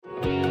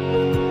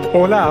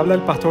Hola, habla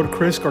el pastor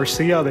Chris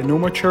Garcia de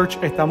Numa Church.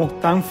 Estamos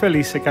tan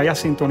felices que hayas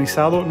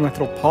sintonizado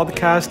nuestro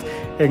podcast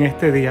en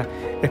este día.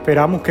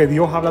 Esperamos que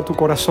Dios habla a tu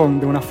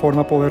corazón de una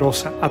forma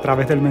poderosa a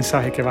través del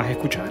mensaje que vas a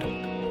escuchar.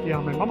 Y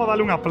amén. Vamos a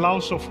darle un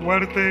aplauso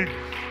fuerte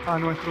a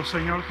nuestro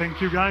Señor. Thank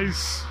you,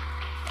 guys.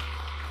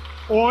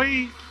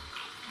 Hoy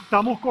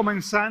estamos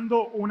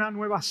comenzando una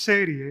nueva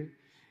serie.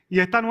 Y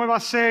esta nueva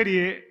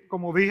serie,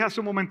 como dije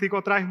hace un momentico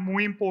atrás, es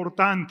muy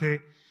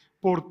importante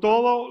por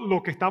todo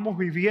lo que estamos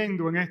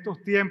viviendo en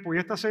estos tiempos. Y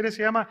esta serie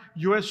se llama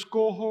Yo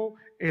Escojo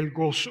el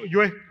Gozo.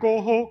 Yo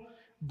Escojo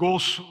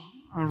Gozo.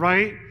 All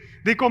right.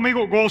 Di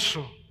conmigo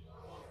gozo.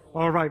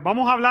 All right.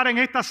 Vamos a hablar en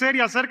esta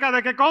serie acerca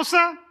de qué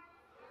cosa.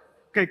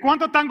 Okay.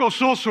 ¿Cuántos están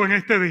gozosos en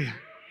este día?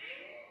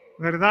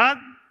 ¿Verdad?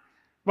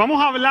 Vamos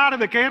a hablar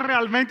de qué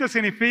realmente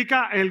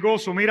significa el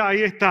gozo. Mira,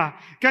 ahí está.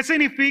 ¿Qué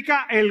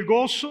significa el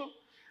gozo?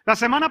 La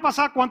semana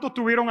pasada, ¿cuántos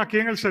estuvieron aquí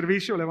en el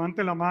servicio?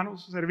 Levanten la mano.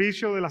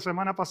 Servicio de la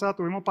semana pasada,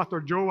 tuvimos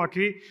Pastor Joe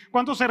aquí.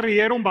 ¿Cuántos se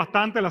rieron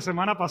bastante la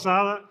semana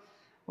pasada?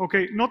 Ok,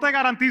 no te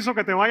garantizo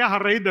que te vayas a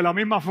reír de la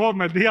misma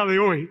forma el día de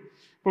hoy,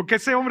 porque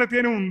ese hombre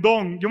tiene un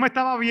don. Yo me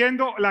estaba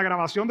viendo la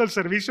grabación del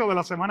servicio de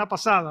la semana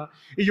pasada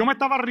y yo me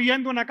estaba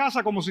riendo en la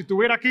casa como si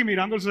estuviera aquí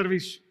mirando el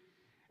servicio.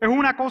 Es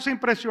una cosa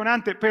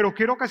impresionante, pero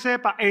quiero que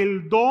sepa,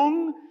 el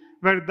don,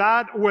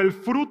 ¿verdad? O el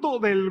fruto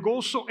del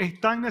gozo es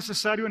tan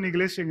necesario en la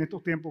iglesia en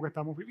estos tiempos que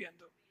estamos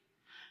viviendo.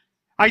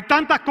 Hay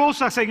tantas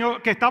cosas,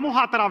 Señor, que estamos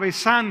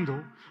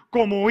atravesando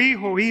como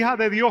hijo, hija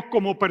de Dios,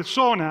 como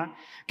persona,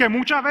 que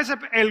muchas veces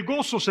el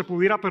gozo se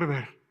pudiera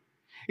perder.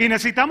 Y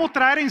necesitamos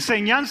traer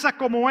enseñanzas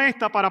como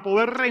esta para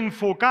poder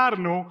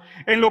reenfocarnos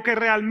en lo que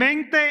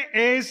realmente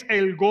es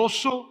el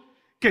gozo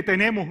que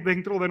tenemos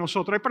dentro de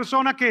nosotros. Hay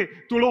personas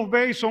que tú los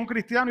ves y son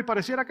cristianos y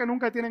pareciera que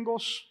nunca tienen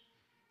gozo.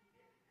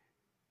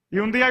 Y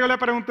un día yo le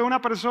pregunté a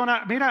una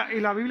persona, mira, y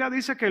la Biblia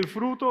dice que el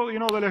fruto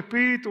del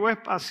Espíritu es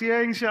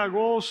paciencia,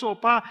 gozo,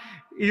 paz.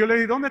 Y yo le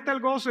dije, ¿dónde está el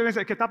gozo? Y me dice,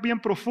 es que está bien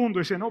profundo.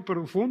 Y dice, no,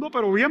 profundo,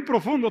 pero bien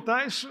profundo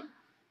está eso.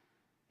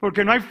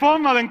 Porque no hay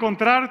forma de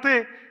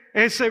encontrarte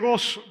ese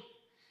gozo.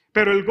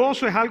 Pero el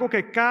gozo es algo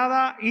que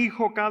cada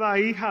hijo, cada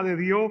hija de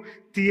Dios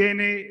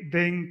tiene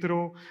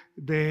dentro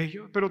de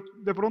ellos. Pero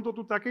de pronto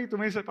tú estás aquí y tú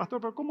me dices, pastor,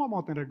 ¿pero cómo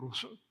vamos a tener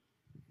gozo?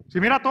 Si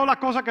mira todas las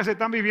cosas que se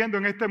están viviendo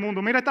en este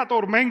mundo, mira esta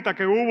tormenta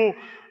que hubo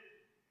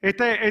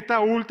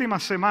esta última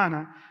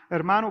semana,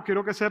 hermano,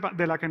 quiero que sepa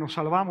de la que nos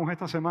salvamos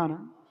esta semana.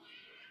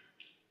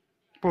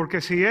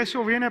 Porque si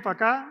eso viene para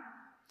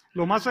acá,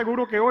 lo más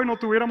seguro que hoy no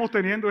estuviéramos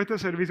teniendo este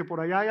servicio. Por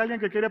allá hay alguien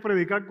que quiere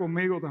predicar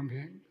conmigo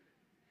también.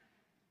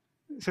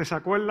 Se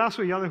sacó el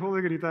lazo y ya dejó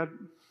de gritar.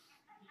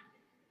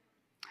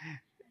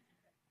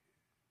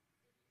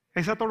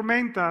 Esa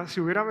tormenta, si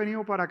hubiera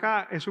venido para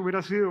acá, eso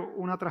hubiera sido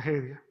una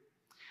tragedia.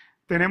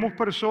 Tenemos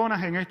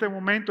personas en este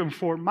momento en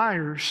Fort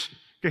Myers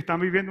que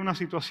están viviendo una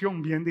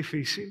situación bien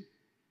difícil.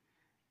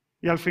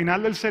 Y al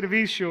final del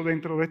servicio,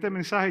 dentro de este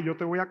mensaje, yo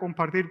te voy a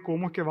compartir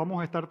cómo es que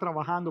vamos a estar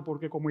trabajando,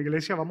 porque como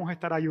iglesia vamos a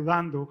estar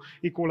ayudando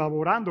y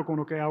colaborando con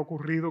lo que ha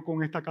ocurrido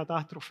con esta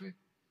catástrofe.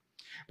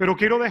 Pero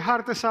quiero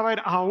dejarte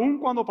saber, aun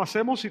cuando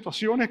pasemos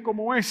situaciones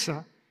como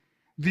esa,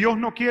 Dios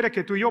no quiere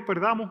que tú y yo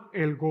perdamos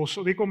el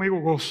gozo. Di conmigo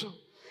gozo.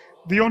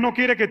 Dios no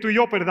quiere que tú y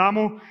yo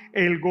perdamos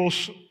el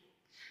gozo.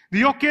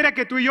 Dios quiere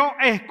que tú y yo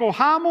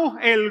escojamos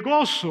el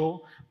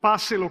gozo,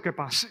 pase lo que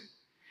pase.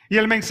 Y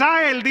el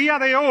mensaje del día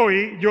de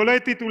hoy, yo lo he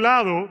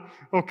titulado,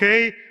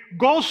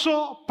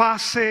 gozo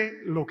pase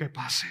lo que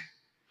pase.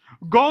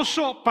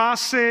 Gozo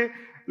pase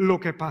lo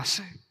que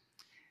pase.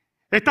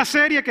 Esta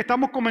serie que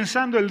estamos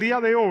comenzando el día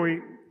de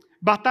hoy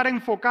va a estar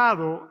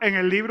enfocado en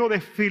el libro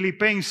de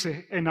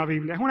Filipenses en la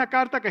Biblia. Es una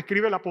carta que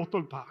escribe el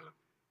apóstol Pablo.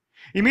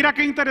 Y mira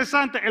qué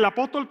interesante, el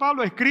apóstol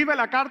Pablo escribe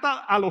la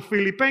carta a los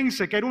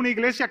filipenses, que era una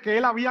iglesia que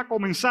él había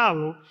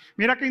comenzado.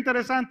 Mira qué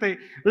interesante,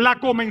 la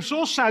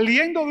comenzó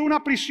saliendo de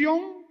una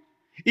prisión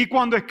y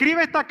cuando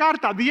escribe esta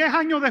carta, 10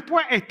 años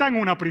después, está en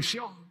una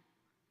prisión.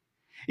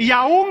 Y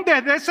aún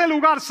desde ese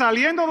lugar,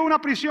 saliendo de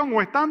una prisión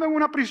o estando en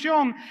una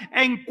prisión,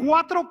 en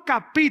 4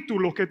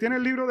 capítulos que tiene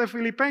el libro de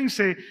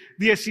Filipenses,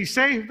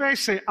 16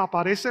 veces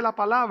aparece la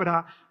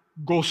palabra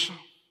gozo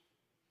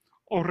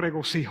o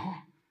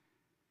regocijo.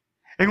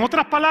 En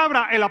otras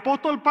palabras, el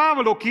apóstol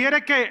Pablo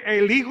quiere que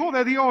el hijo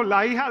de Dios,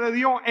 la hija de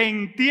Dios,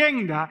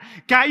 entienda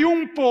que hay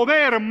un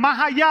poder más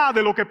allá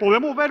de lo que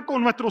podemos ver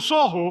con nuestros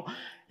ojos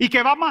y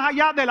que va más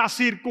allá de las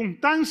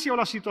circunstancias o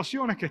las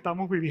situaciones que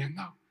estamos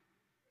viviendo.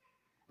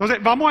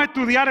 Entonces, vamos a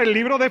estudiar el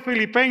libro de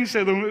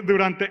Filipenses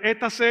durante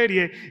esta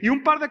serie y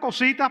un par de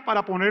cositas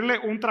para ponerle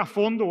un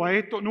trasfondo a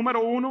esto.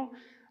 Número 1,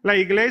 la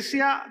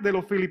iglesia de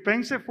los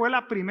filipenses fue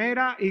la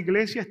primera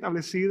iglesia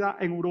establecida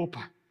en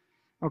Europa.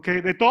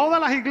 De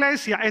todas las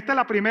iglesias, esta es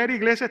la primera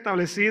iglesia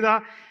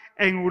establecida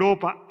en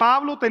Europa.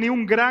 Pablo tenía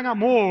un gran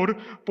amor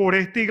por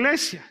esta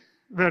iglesia,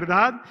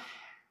 ¿verdad?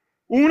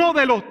 Uno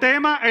de los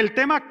temas, el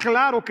tema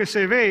claro que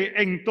se ve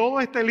en todo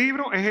este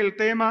libro es el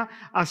tema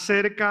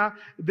acerca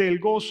del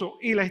gozo.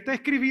 Y la está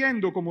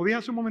escribiendo, como dije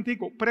hace un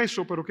momentico,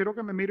 preso, pero quiero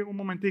que me miren un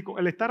momentico.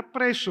 El estar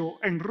preso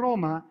en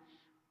Roma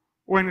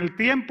o en el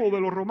tiempo de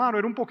los romanos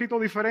era un poquito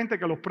diferente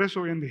que los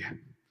presos hoy en día.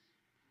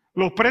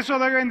 Los presos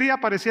de hoy en día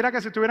pareciera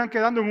que se estuvieran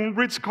quedando en un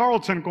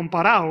Ritz-Carlton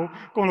comparado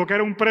con lo que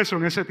era un preso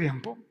en ese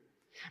tiempo.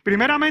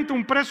 Primeramente,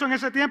 un preso en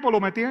ese tiempo lo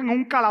metían en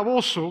un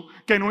calabozo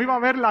que no iba a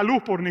ver la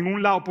luz por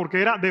ningún lado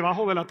porque era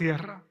debajo de la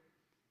tierra.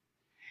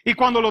 Y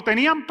cuando lo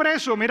tenían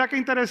preso, mira qué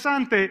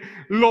interesante,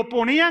 lo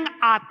ponían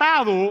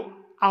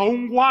atado a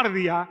un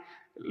guardia,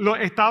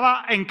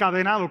 estaba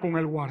encadenado con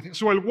el guardia.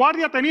 El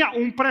guardia tenía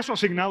un preso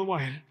asignado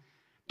a él.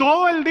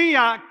 Todo el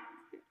día,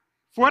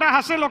 fueras a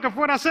hacer lo que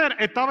fuera a hacer,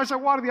 estaba ese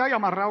guardia ahí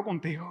amarrado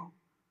contigo.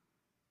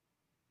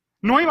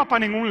 No iba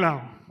para ningún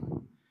lado.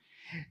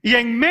 Y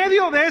en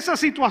medio de esa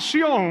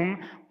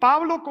situación,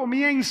 Pablo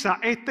comienza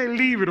este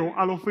libro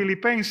a los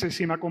filipenses.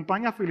 Si me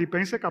acompaña a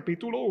Filipenses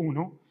capítulo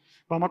 1,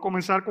 vamos a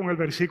comenzar con el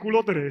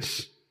versículo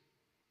 3.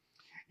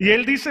 Y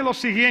él dice lo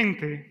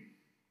siguiente,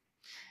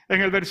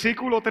 en el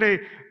versículo 3,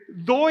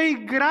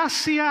 doy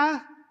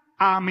gracias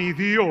a mi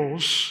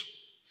Dios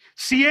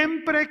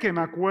siempre que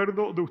me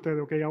acuerdo de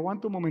ustedes. Ok,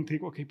 aguanta un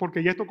momentico aquí,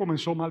 porque ya esto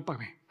comenzó mal para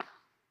mí.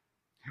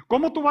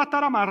 ¿Cómo tú vas a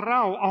estar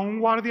amarrado a un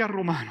guardia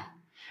romano?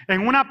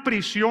 En una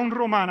prisión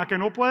romana que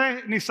no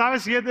puedes ni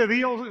sabes si es de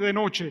día o de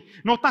noche,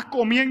 no estás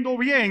comiendo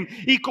bien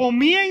y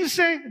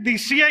comience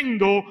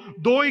diciendo,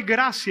 doy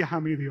gracias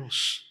a mi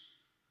Dios.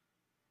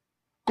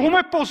 ¿Cómo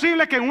es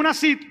posible que en una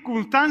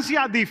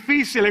circunstancia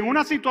difícil, en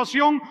una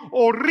situación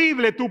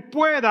horrible, tú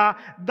puedas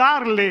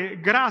darle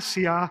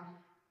gracias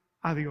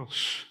a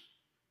Dios?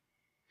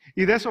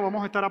 Y de eso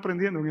vamos a estar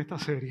aprendiendo en esta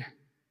serie.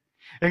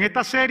 En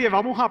esta serie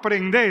vamos a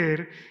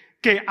aprender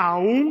que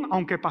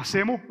aunque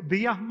pasemos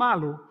días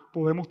malos,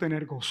 podemos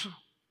tener gozo.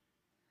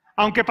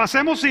 Aunque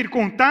pasemos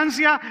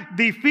circunstancias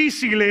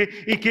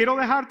difíciles, y quiero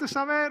dejarte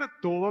saber,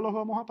 todos los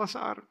vamos a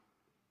pasar.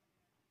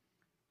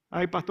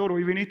 Ay, pastor,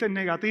 hoy viniste en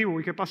negativo,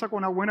 ¿y qué pasa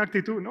con la buena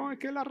actitud? No, es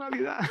que es la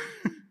realidad.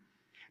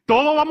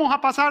 Todos vamos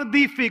a pasar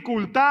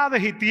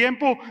dificultades y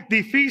tiempos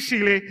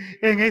difíciles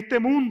en este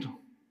mundo.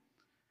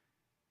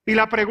 Y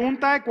la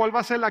pregunta es, ¿cuál va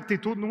a ser la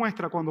actitud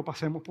nuestra cuando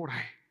pasemos por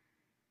ahí?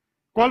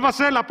 ¿Cuál va a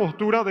ser la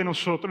postura de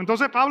nosotros?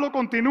 Entonces Pablo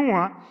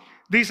continúa.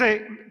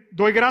 Dice,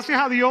 doy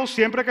gracias a Dios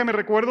siempre que me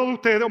recuerdo de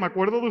ustedes o me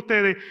acuerdo de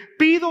ustedes.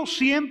 Pido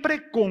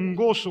siempre con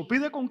gozo.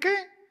 ¿Pide con qué?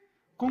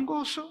 Con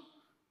gozo.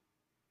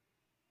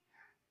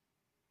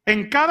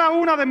 En cada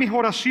una de mis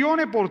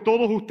oraciones por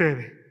todos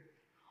ustedes.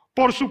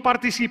 Por su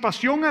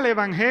participación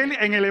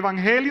en el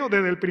Evangelio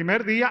desde el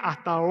primer día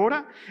hasta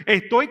ahora.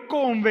 Estoy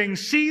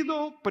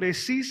convencido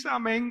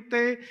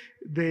precisamente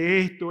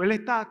de esto. Él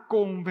está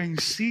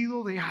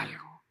convencido de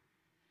algo.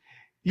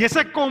 Y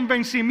ese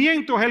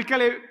convencimiento es el que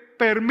le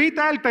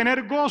permita a él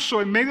tener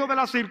gozo en medio de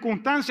las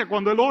circunstancias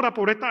cuando él ora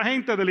por esta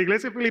gente de la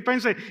iglesia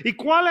filipense. ¿Y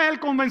cuál es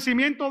el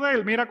convencimiento de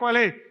él? Mira cuál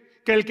es.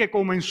 Que el que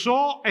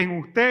comenzó en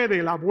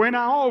ustedes la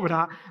buena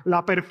obra,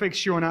 la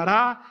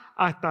perfeccionará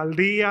hasta el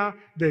día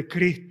de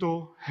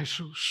Cristo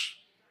Jesús.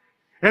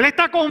 Él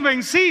está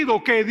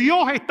convencido que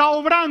Dios está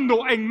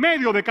obrando en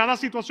medio de cada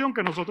situación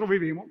que nosotros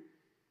vivimos.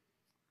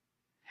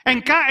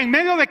 En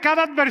medio de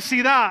cada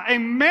adversidad,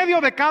 en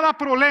medio de cada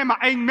problema,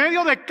 en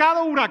medio de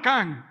cada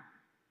huracán.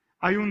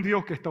 Hay un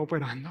Dios que está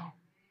operando.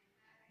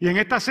 Y en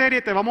esta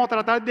serie te vamos a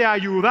tratar de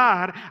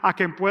ayudar a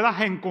que puedas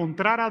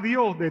encontrar a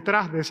Dios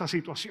detrás de esas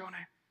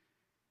situaciones.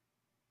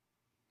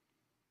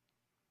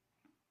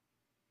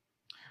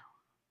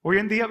 Hoy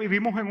en día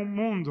vivimos en un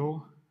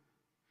mundo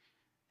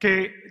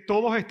que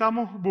todos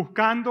estamos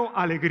buscando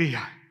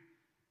alegría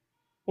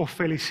o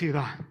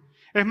felicidad.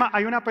 Es más,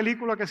 hay una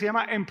película que se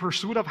llama In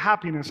Pursuit of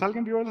Happiness.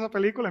 ¿Alguien vio esa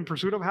película, In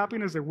Pursuit of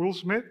Happiness, de Will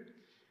Smith?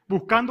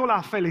 Buscando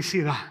la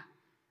felicidad.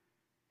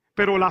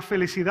 Pero la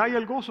felicidad y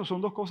el gozo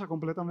son dos cosas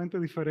completamente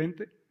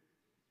diferentes.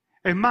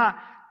 Es más,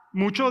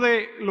 muchos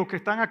de los que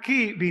están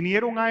aquí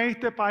vinieron a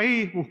este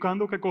país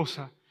buscando ¿qué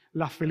cosa?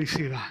 La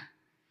felicidad.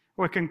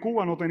 O es que en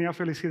Cuba no tenía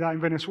felicidad,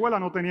 en Venezuela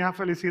no tenía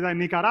felicidad, en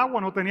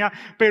Nicaragua no tenía.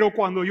 Pero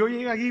cuando yo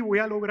llegue allí voy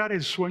a lograr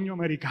el sueño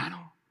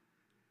americano.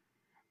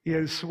 Y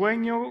el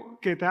sueño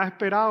que te ha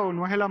esperado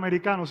no es el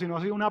americano, sino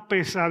ha sido una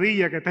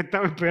pesadilla que te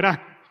estaba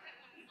esperando.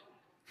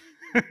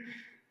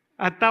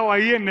 Has estado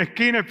ahí en la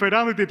esquina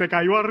esperando y te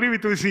cayó arriba y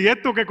tú dices, ¿y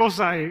esto qué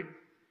cosa es?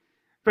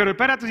 Pero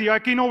espérate, si yo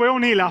aquí no veo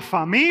ni la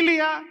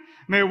familia,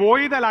 me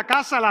voy de la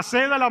casa a las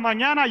 6 de la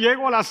mañana,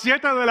 llego a las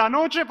 7 de la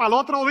noche para el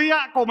otro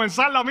día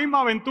comenzar la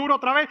misma aventura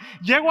otra vez.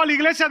 Llego a la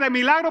iglesia de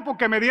milagro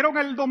porque me dieron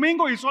el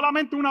domingo y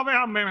solamente una vez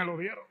me lo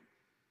dieron.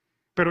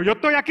 Pero yo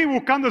estoy aquí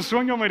buscando el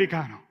sueño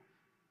americano.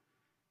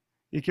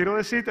 Y quiero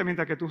decirte,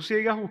 mientras que tú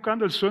sigas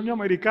buscando el sueño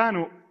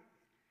americano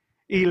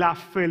y la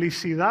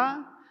felicidad,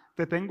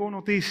 te tengo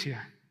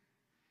noticia.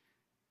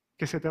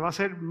 Que se te va a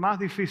hacer más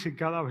difícil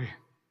cada vez.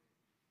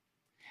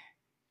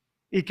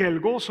 Y que el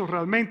gozo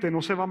realmente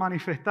no se va a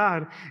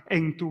manifestar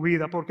en tu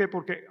vida. ¿Por qué?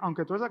 Porque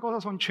aunque todas esas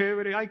cosas son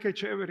chéveres, ay, qué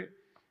chévere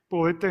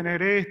poder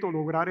tener esto,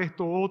 lograr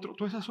esto, otro.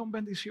 Todas esas son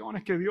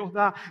bendiciones que Dios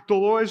da.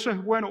 Todo eso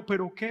es bueno.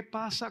 Pero ¿qué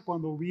pasa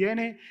cuando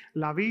viene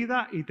la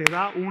vida y te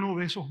da uno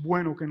de esos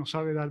buenos que nos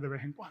sabe dar de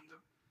vez en cuando?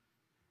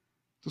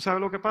 ¿Tú sabes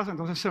lo que pasa?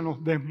 Entonces se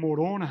nos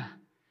desmorona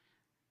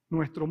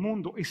nuestro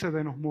mundo y se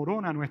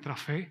desmorona nuestra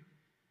fe.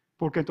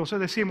 Porque entonces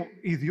decimos,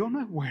 ¿y Dios no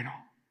es bueno?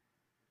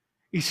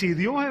 Y si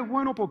Dios es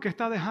bueno, ¿por qué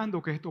está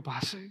dejando que esto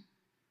pase?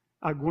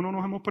 Algunos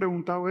nos hemos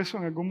preguntado eso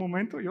en algún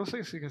momento. Yo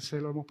sé, sí que se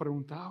lo hemos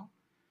preguntado.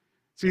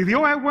 Si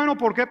Dios es bueno,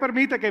 ¿por qué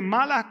permite que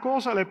malas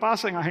cosas le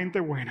pasen a gente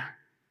buena?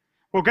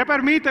 ¿Por qué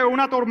permite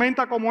una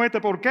tormenta como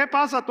esta? ¿Por qué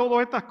pasa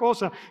todas estas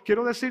cosas?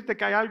 Quiero decirte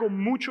que hay algo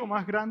mucho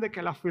más grande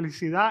que la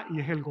felicidad y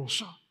es el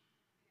gozo.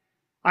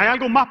 Hay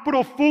algo más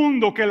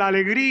profundo que la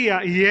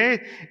alegría y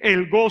es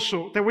el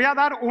gozo. Te voy a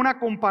dar una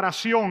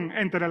comparación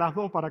entre las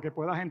dos para que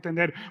puedas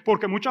entender.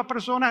 Porque muchas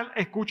personas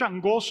escuchan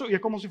gozo y es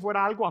como si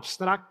fuera algo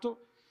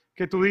abstracto.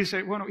 Que tú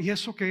dices, bueno, ¿y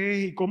eso qué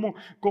es? ¿Y cómo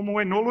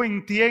es? No lo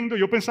entiendo.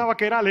 Yo pensaba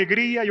que era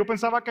alegría, yo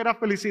pensaba que era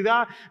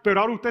felicidad, pero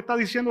ahora usted está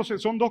diciendo que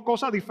son dos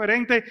cosas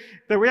diferentes.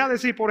 Te voy a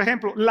decir, por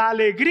ejemplo, la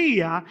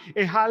alegría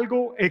es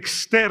algo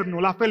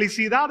externo, la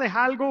felicidad es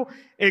algo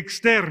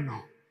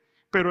externo,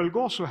 pero el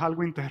gozo es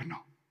algo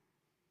interno.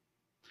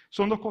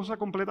 Son dos cosas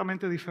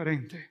completamente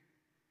diferentes.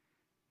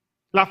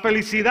 La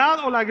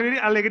felicidad o la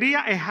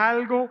alegría es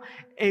algo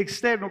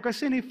externo. ¿Qué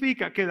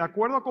significa? Que de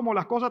acuerdo a cómo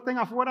las cosas estén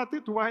afuera de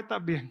ti, tú vas a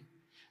estar bien.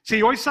 Si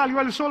hoy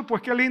salió el sol,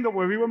 pues qué lindo,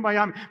 pues vivo en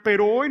Miami.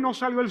 Pero hoy no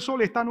salió el sol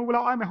y está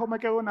nublado. Ay, mejor me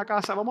quedo en la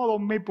casa. Vamos a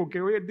dormir porque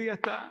hoy el día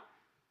está...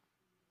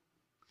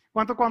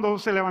 ¿Cuántos cuando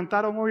se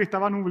levantaron hoy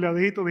estaba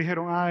nubladito?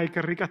 Dijeron, ay,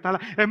 qué rica está.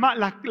 Es más,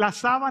 la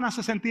sábana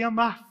se sentía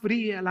más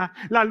fría. La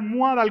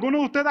almohada. ¿Alguno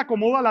de ustedes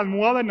acomoda la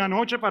almohada en la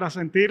noche para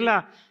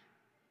sentirla?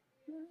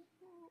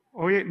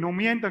 Oye, no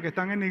mientan que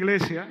están en la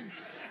iglesia.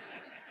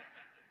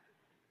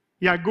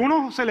 Y a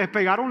algunos se les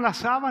pegaron la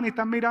sábana y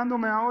están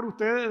mirándome ahora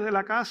ustedes desde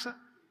la casa.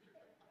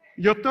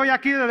 Yo estoy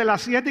aquí desde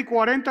las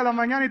 7:40 de la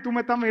mañana y tú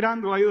me estás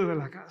mirando ahí desde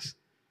la casa.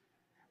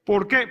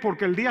 ¿Por qué?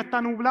 Porque el día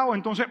está nublado,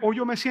 entonces hoy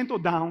yo me siento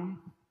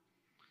down.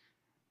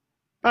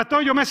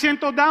 Pastor, yo me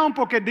siento down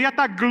porque el día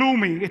está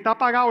gloomy, está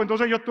apagado,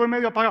 entonces yo estoy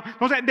medio apagado.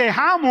 Entonces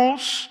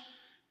dejamos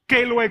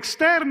que lo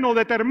externo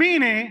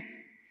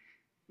determine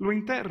lo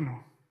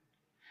interno.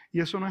 Y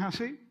eso no es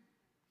así.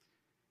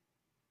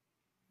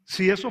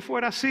 Si eso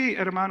fuera así,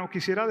 hermano,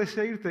 quisiera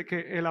decirte que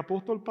el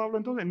apóstol Pablo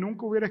entonces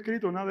nunca hubiera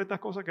escrito nada de estas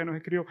cosas que nos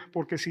escribió.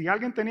 Porque si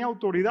alguien tenía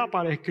autoridad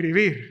para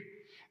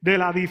escribir de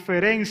la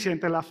diferencia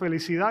entre la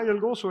felicidad y el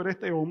gozo, era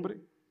este hombre.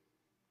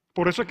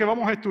 Por eso es que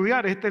vamos a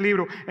estudiar este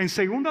libro. En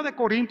 2 de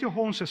Corintios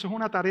 11, eso es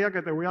una tarea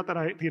que te voy a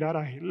tirar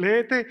ahí.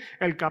 Léete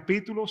el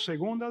capítulo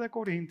 2 de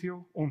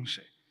Corintios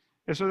 11.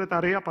 Eso es de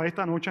tarea para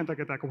esta noche antes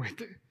que te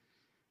acuestes.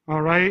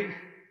 All right.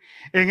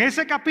 En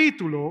ese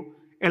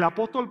capítulo, el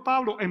apóstol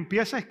Pablo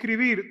empieza a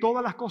escribir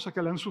todas las cosas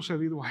que le han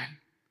sucedido a él.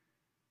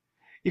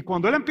 Y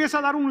cuando él empieza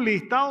a dar un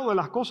listado de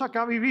las cosas que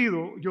ha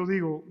vivido, yo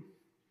digo,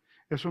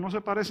 eso no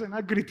se parece nada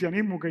al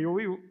cristianismo que yo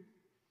vivo.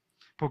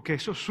 Porque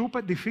eso es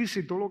súper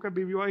difícil, todo lo que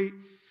vivió ahí.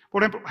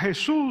 Por ejemplo,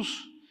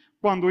 Jesús,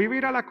 cuando iba a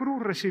ir a la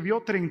cruz,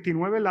 recibió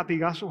 39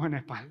 latigazos en la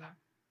espalda.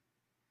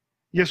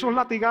 Y esos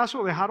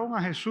latigazos dejaron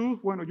a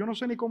Jesús, bueno, yo no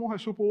sé ni cómo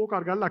Jesús pudo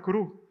cargar la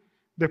cruz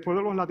después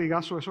de los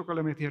latigazos esos que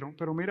le metieron.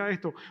 Pero mira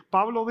esto,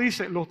 Pablo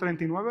dice, los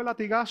 39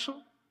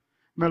 latigazos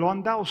me lo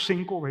han dado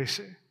 5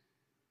 veces.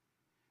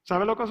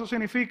 ¿Sabe lo que eso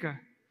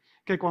significa?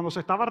 Que cuando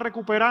se estaba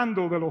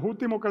recuperando de los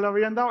últimos que le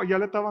habían dado, ya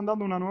le estaban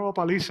dando una nueva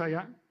paliza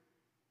ya.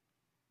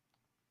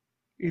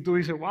 Y tú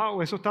dices,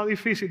 wow, eso está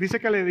difícil. Dice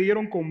que le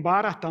dieron con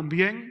varas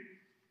también.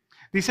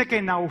 Dice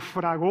que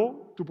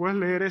naufragó. Tú puedes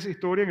leer esa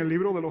historia en el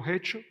libro de los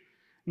Hechos.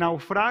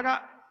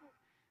 Naufraga.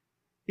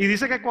 Y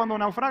dice que cuando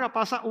naufraga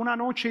pasa una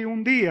noche y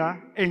un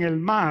día en el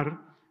mar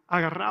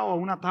agarrado a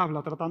una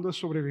tabla tratando de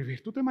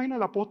sobrevivir. ¿Tú te imaginas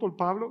el apóstol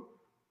Pablo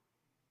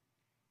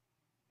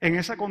en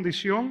esa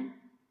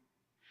condición?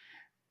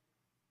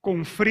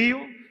 Con frío.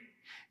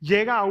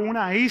 Llega a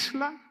una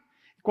isla.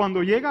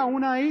 Cuando llega a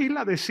una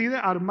isla decide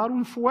armar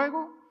un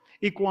fuego.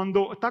 Y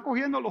cuando está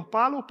cogiendo los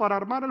palos para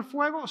armar el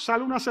fuego,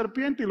 sale una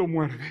serpiente y lo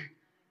muerde.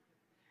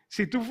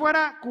 Si tú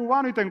fueras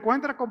cubano y te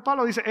encuentras con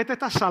Pablo, dices, este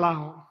está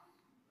salado.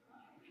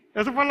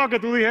 Eso fue lo que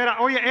tú dijeras.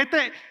 Oye,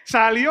 este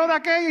salió de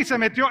aquella y se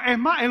metió. Es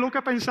más, es lo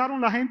que pensaron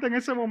la gente en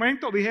ese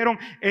momento. Dijeron,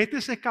 este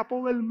se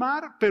escapó del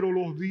mar, pero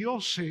los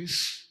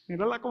dioses,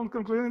 mira la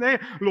conclusión de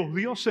ellos, los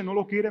dioses no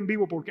lo quieren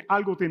vivo porque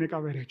algo tiene que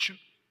haber hecho.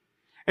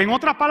 En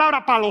otras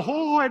palabras, para los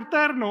ojos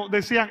eternos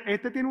decían,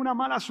 este tiene una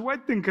mala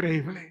suerte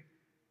increíble.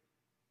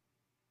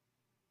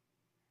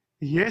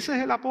 Y ese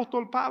es el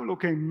apóstol Pablo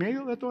que en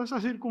medio de todas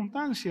esas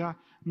circunstancias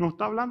nos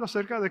está hablando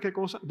acerca de qué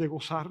cosa, de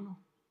gozarnos.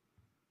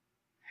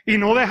 Y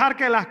no dejar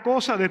que las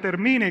cosas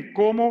determinen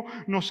cómo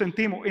nos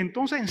sentimos.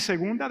 Entonces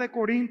en 2 de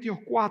Corintios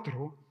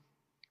 4,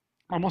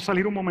 vamos a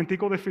salir un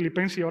momentico de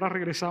Filipenses y ahora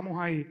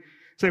regresamos ahí.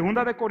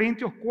 2 de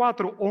Corintios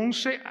 4,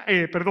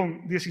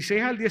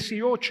 16 al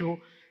 18,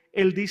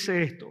 él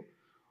dice esto.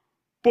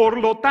 Por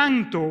lo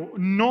tanto,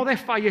 no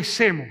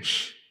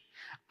desfallecemos.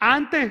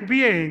 Antes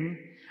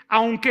bien,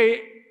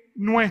 aunque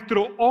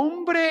nuestro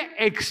hombre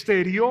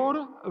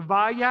exterior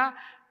vaya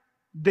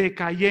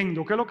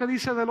decayendo. ¿Qué es lo que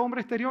dice del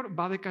hombre exterior?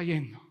 Va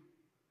decayendo.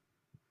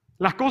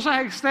 Las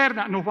cosas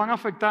externas nos van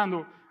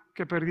afectando.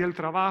 Que perdí el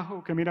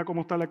trabajo, que mira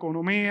cómo está la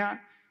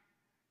economía.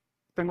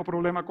 tengo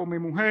problemas con mi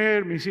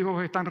mujer, mis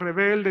hijos están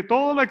rebeldes,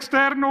 todo lo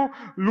externo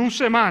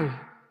luce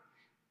mal.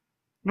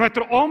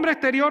 Nuestro hombre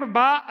exterior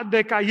va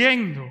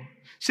decayendo.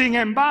 Sin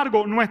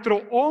embargo, nuestro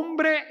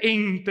hombre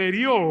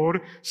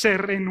interior se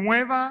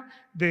renueva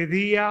de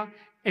día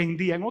en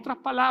día. En otras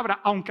palabras,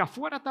 aunque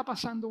afuera está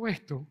pasando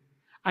esto,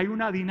 hay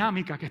una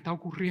dinámica que está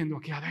ocurriendo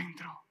aquí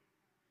adentro.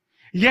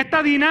 Y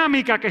esta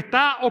dinámica que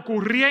está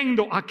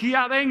ocurriendo aquí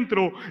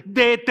adentro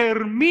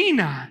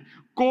determina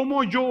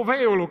cómo yo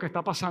veo lo que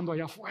está pasando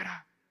allá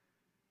afuera.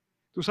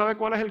 ¿Tú sabes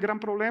cuál es el gran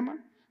problema?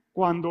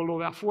 Cuando lo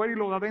de afuera y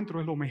lo de adentro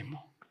es lo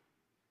mismo.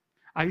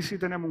 Ahí sí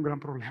tenemos un gran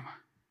problema.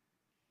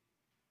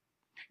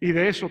 Y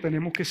de eso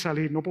tenemos que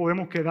salir, no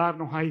podemos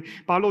quedarnos ahí.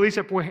 Pablo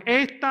dice, pues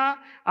esta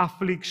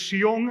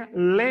aflicción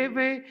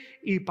leve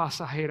y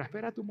pasajera.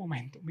 Espérate un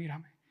momento,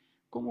 mírame.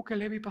 ¿Cómo que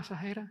leve y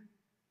pasajera?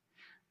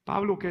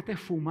 Pablo, ¿qué te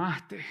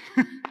fumaste?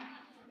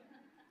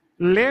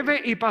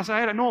 Leve y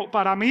pasajera. No,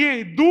 para mí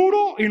es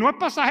duro y no es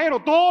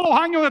pasajero. Todos los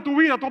años de tu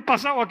vida tú has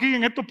pasado aquí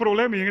en estos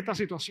problemas y en estas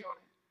situaciones.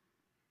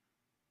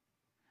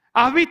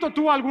 ¿Has visto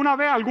tú alguna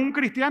vez a algún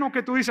cristiano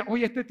que tú dices,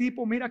 oye, este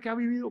tipo mira que ha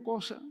vivido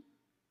cosas?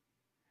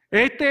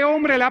 Este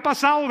hombre le ha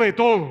pasado de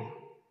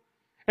todo.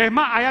 Es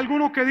más, hay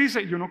algunos que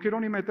dicen, yo no quiero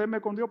ni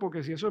meterme con Dios,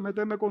 porque si eso es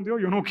meterme con Dios,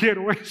 yo no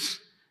quiero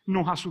eso.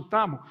 Nos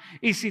asustamos.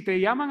 Y si te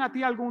llaman a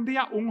ti algún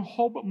día un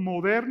Job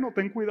moderno,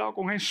 ten cuidado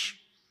con eso.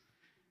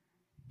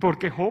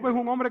 Porque Job es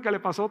un hombre que le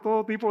pasó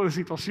todo tipo de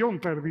situación.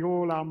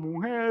 Perdió la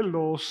mujer,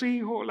 los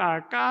hijos,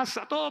 la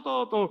casa,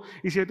 todo.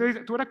 Y si te dice,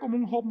 tú eres como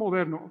un Job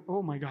moderno,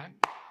 oh my God.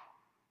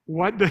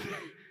 What the...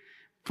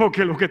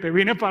 Porque lo que te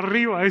viene para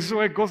arriba,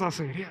 eso es cosa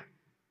seria.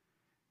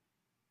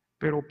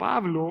 Pero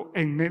Pablo,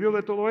 en medio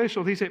de todo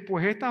eso, dice,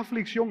 pues esta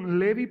aflicción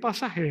leve y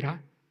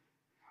pasajera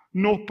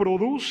nos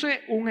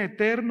produce un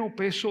eterno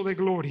peso de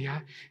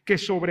gloria que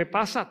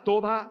sobrepasa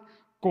toda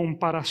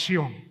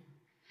comparación.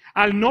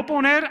 Al no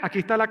poner, aquí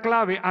está la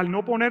clave, al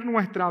no poner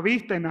nuestra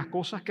vista en las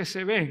cosas que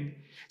se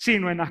ven,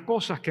 sino en las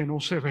cosas que no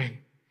se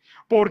ven.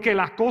 Porque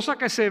las cosas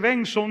que se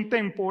ven son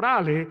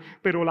temporales,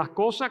 pero las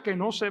cosas que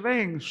no se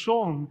ven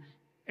son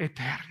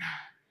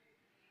eternas.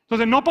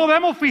 Entonces no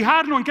podemos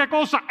fijarnos en qué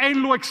cosa,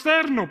 en lo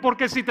externo,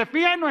 porque si te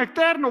fijas en lo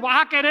externo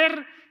vas a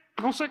querer,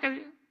 no sé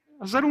qué,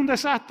 hacer un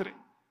desastre.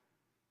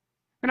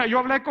 Mira, yo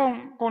hablé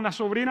con la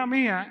sobrina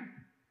mía,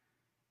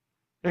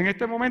 en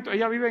este momento,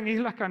 ella vive en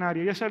Islas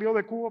Canarias, ella salió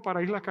de Cuba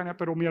para Islas Canarias,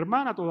 pero mi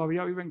hermana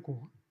todavía vive en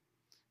Cuba,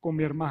 con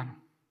mi hermano.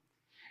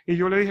 Y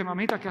yo le dije,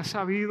 mamita, ¿qué has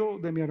sabido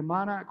de mi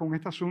hermana con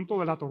este asunto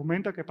de la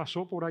tormenta que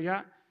pasó por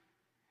allá?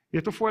 Y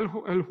esto fue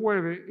el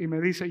jueves, y me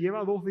dice,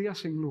 lleva 2 días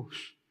sin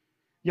luz.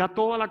 Ya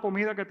toda la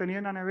comida que tenía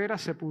en la nevera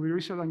se pudrió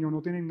y se dañó,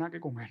 no tienen nada que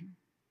comer.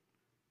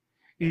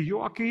 Y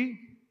yo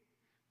aquí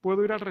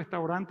puedo ir al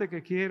restaurante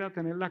que quiera,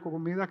 tener la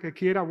comida que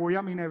quiera, voy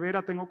a mi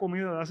nevera, tengo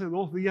comida de hace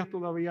 2 días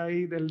todavía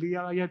ahí, del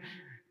día de ayer,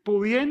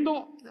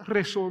 pudiendo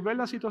resolver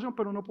la situación,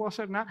 pero no puedo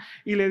hacer nada.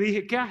 Y le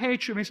dije, ¿qué has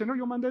hecho? Y me dice, no,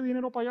 yo mandé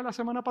dinero para allá la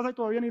semana pasada y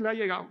todavía ni le ha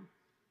llegado.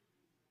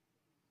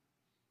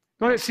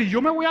 Entonces, si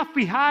yo me voy a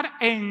fijar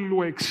en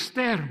lo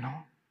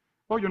externo,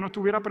 yo no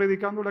estuviera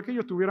predicándole aquí,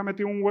 yo estuviera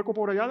metido en un hueco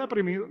por allá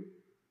deprimido.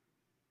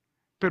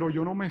 Pero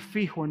yo no me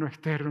fijo en lo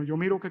externo, yo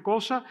miro qué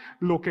cosa,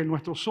 lo que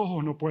nuestros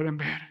ojos no pueden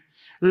ver.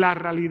 La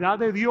realidad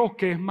de Dios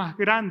que es más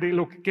grande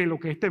que lo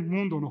que este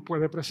mundo nos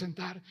puede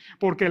presentar.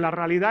 Porque la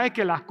realidad es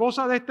que las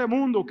cosas de este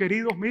mundo,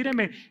 queridos,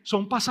 mírenme,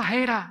 son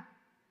pasajeras.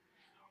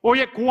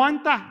 Oye,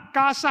 cuántas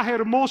casas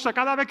hermosas,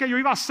 cada vez que yo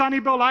iba a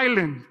Sunnyvale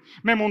Island,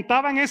 me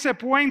montaba en ese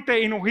puente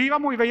y nos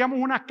íbamos y veíamos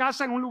unas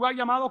casas en un lugar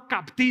llamado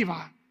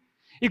Captiva.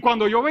 Y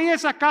cuando yo veía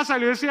esas casas,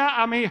 le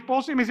decía a mi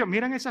esposa y me decía,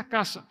 miren esas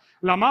casas,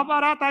 la más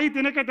barata ahí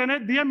tiene que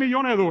tener $10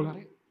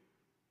 millones.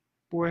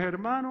 Pues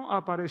hermano,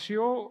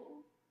 apareció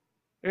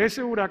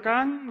ese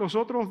huracán los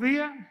otros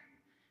días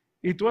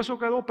y todo eso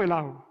quedó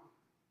pelado.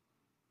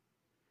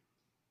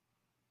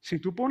 Si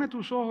tú pones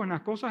tus ojos en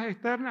las cosas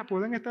externas,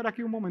 pueden estar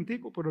aquí un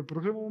momentico, pero el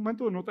próximo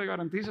momento no te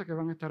garantiza que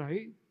van a estar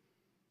ahí.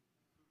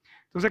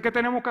 Entonces, ¿qué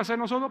tenemos que hacer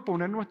nosotros?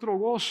 Poner nuestro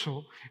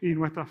gozo y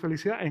nuestra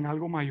felicidad en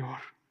algo mayor,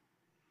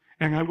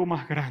 en algo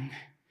más grande.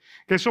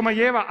 Que eso me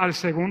lleva al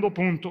segundo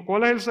punto.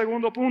 ¿Cuál es el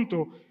segundo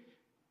punto?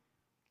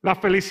 La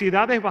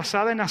felicidad es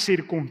basada en la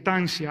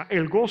circunstancia,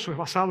 el gozo es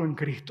basado en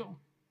Cristo.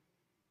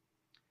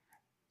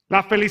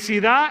 La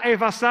felicidad es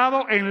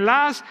basado en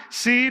las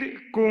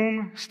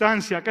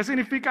circunstancias. ¿Qué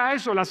significa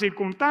eso? La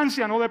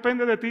circunstancia no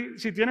depende de ti.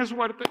 Si tienes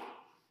suerte,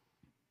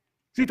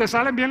 si te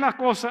salen bien las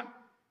cosas.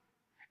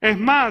 Es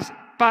más,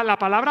 la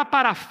palabra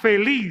para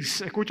feliz,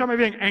 escúchame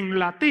bien, en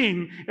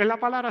latín es la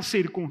palabra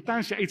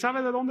circunstancia. ¿Y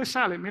sabe de dónde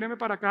sale? Míreme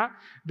para acá,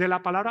 de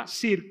la palabra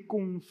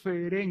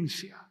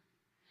circunferencia.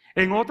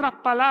 En otras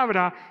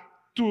palabras,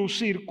 tu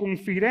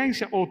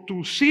circunferencia o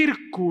tu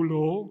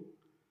círculo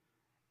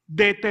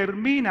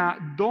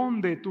determina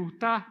dónde tú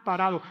estás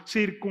parado.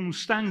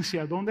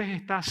 Circunstancia, dónde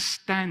estás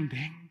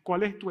standing,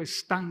 cuál es tu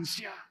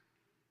estancia.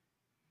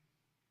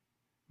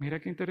 Mira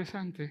qué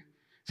interesante.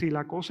 Si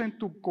la cosa en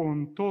tu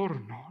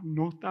contorno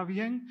no está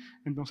bien,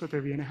 entonces te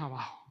vienes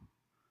abajo.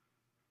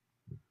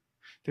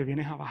 Te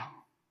vienes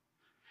abajo.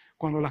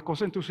 Cuando las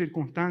cosas en tus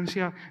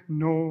circunstancias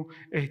no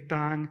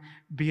están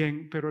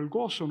bien. Pero el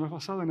gozo no es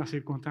basado en las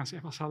circunstancias,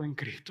 es basado en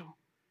Cristo.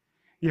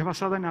 Y es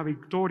basada en la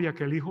victoria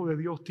que el Hijo de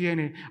Dios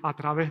tiene a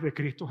través de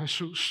Cristo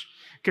Jesús.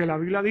 Que la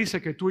Biblia dice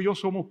que tú y yo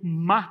somos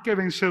más que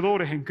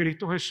vencedores en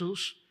Cristo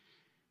Jesús.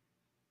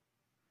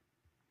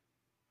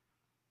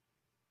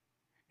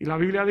 Y la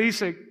Biblia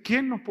dice,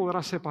 ¿quién nos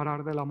podrá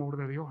separar del amor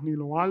de Dios? Ni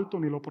lo alto,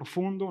 ni lo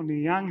profundo,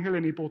 ni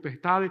ángeles, ni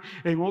potestades.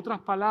 En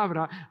otras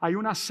palabras, hay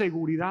una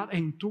seguridad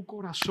en tu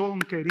corazón,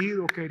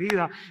 querido,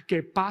 querida,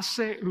 que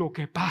pase lo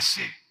que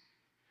pase.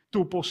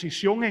 Tu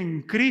posición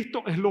en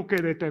Cristo es lo que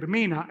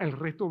determina el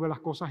resto de las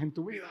cosas en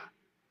tu vida.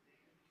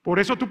 Por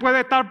eso tú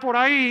puedes estar por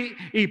ahí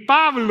y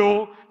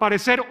Pablo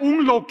parecer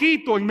un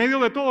loquito en medio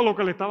de todo lo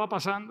que le estaba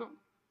pasando.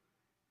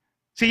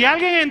 Si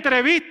alguien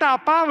entrevista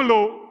a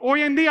Pablo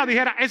hoy en día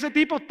dijera, ese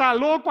tipo está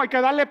loco, hay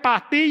que darle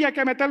pastillas, hay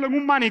que meterlo en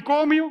un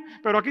manicomio,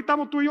 pero aquí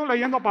estamos tú y yo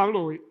leyendo a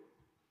Pablo hoy.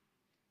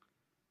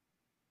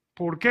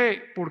 ¿Por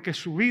qué? Porque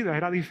su vida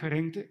era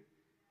diferente.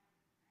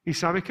 Y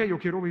 ¿sabes qué? Yo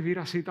quiero vivir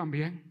así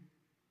también.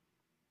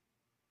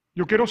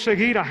 Yo quiero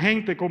seguir a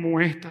gente como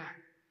esta.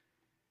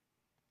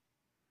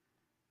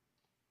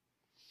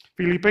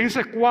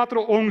 Filipenses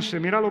 4:11,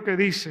 mira lo que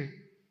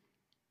dice.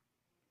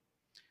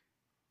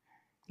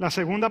 La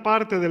segunda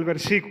parte del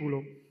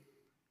versículo.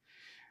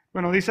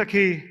 Bueno, dice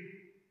aquí,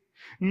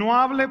 no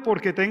hable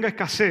porque tenga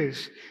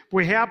escasez,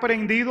 pues he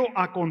aprendido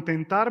a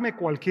contentarme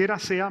cualquiera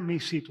sea mi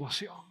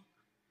situación.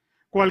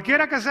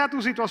 Cualquiera que sea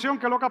tu situación,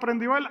 ¿qué es lo que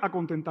aprendió él? A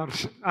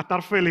contentarse, a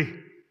estar feliz.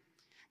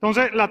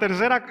 Entonces, la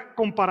tercera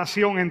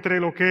comparación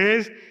entre lo que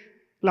es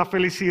la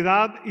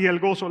felicidad y el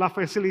gozo. La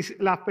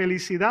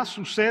felicidad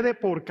sucede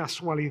por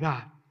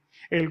casualidad.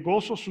 El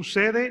gozo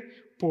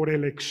sucede por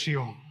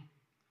elección.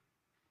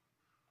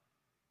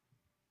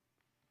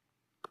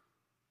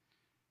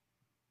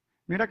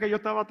 Mira que yo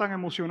estaba tan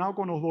emocionado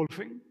con los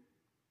Dolphins.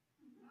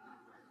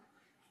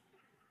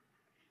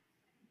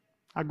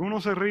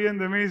 Algunos se ríen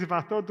de mí y dicen,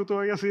 pastor, tú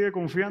todavía sigues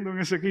confiando en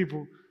ese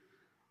equipo.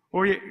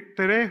 Oye,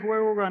 3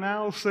 juegos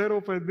ganados,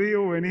 0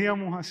 perdidos,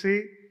 veníamos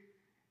así.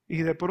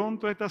 Y de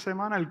pronto esta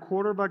semana el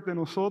quarterback de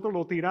nosotros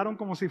lo tiraron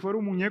como si fuera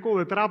un muñeco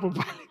de trapo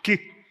para aquí.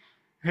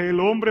 El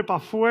hombre para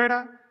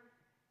afuera.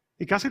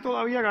 Y casi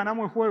todavía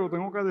ganamos el juego,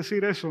 tengo que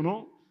decir eso,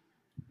 ¿no?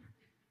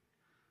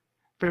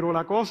 Pero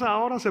la cosa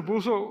ahora se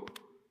puso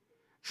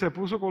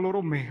color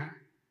hormiga.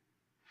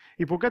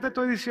 ¿Y por qué te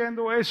estoy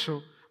diciendo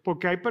eso?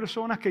 Porque hay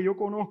personas que yo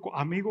conozco,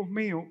 amigos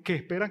míos, que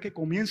esperan que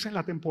comiencen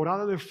la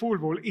temporada de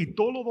fútbol y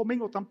todos los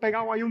domingos están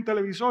pegados ahí a un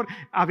televisor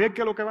a ver qué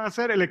es lo que va a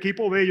hacer el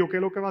equipo de ellos, qué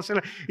es lo que va a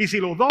hacer. Y si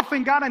los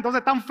Dolphins ganan, entonces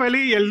están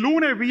felices, y el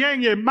lunes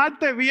bien, y el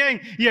martes bien,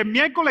 y el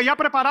miércoles ya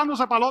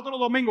preparándose para el otro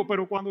domingo.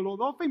 Pero cuando los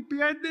Dolphins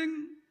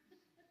pierden,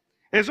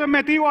 eso es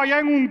metido allá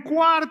en un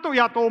cuarto y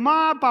a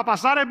tomar para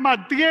pasar el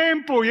mal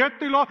tiempo y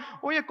esto y lo.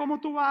 Oye, ¿cómo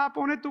tú vas a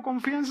poner tu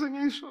confianza en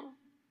eso?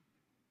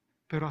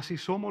 Pero así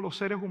somos los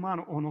seres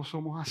humanos, o no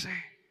somos así.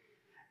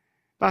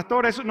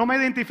 Pastor, eso, no me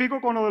identifico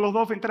con lo de los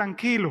Dolphins.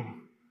 Tranquilo,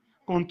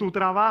 con tu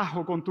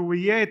trabajo, con tu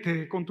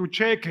billete, con tu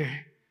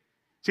cheque.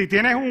 Si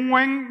tienes un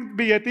buen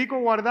billetico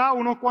guardado,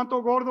 unos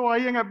cuantos gordos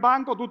ahí en el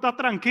banco, tú estás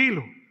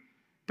tranquilo.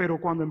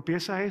 Pero cuando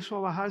empieza eso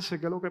a bajarse,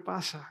 ¿qué es lo que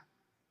pasa?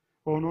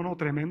 Oh, no,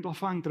 tremendo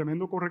afán,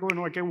 tremendo corre-corre.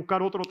 No, hay que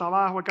buscar otro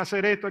trabajo, hay que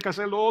hacer esto, hay que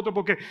hacer lo otro,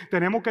 porque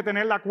tenemos que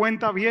tener la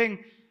cuenta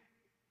bien.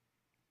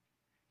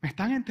 ¿Me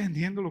están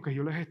entendiendo lo que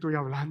yo les estoy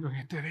hablando en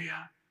este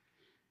día?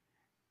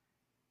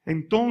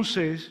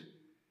 Entonces,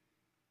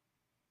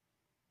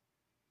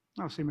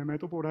 si me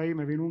meto por ahí,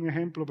 me vino un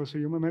ejemplo, pero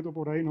si yo me meto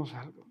por ahí no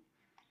salgo.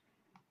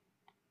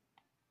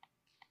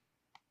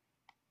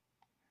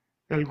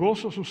 El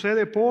gozo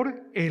sucede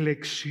por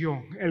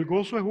elección. El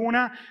gozo es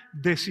una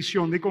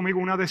decisión. Di conmigo,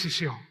 una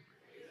decisión.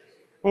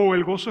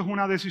 El gozo es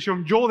una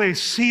decisión. Yo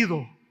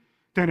decido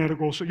tener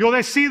gozo. Yo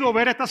decido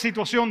ver esta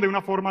situación de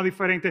una forma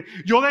diferente.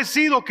 Yo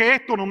decido que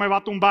esto no me va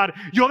a tumbar.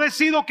 Yo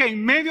decido que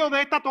en medio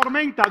de esta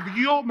tormenta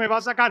Dios me va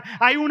a sacar.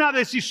 Hay una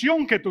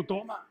decisión que tú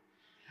tomas.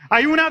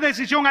 Hay una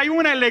decisión, hay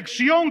una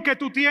elección que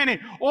tú tienes.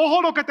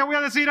 Ojo lo que te voy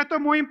a decir, esto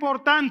es muy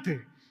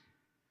importante.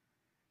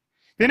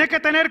 Tienes que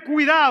tener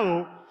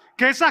cuidado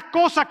que esas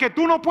cosas que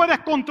tú no puedes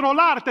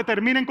controlar te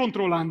terminen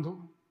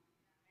controlando.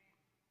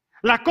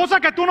 Las cosas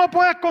que tú no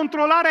puedes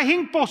controlar es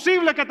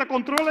imposible que te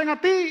controlen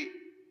a ti,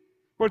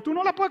 pues tú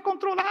no las puedes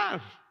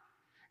controlar.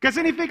 ¿Qué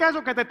significa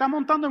eso? Que te estás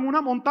montando en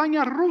una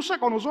montaña rusa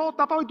con los ojos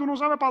tapados y tú no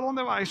sabes para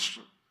dónde va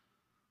eso.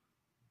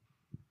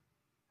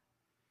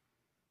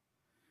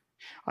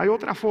 Hay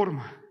otra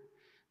forma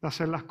de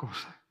hacer las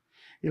cosas.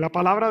 Y la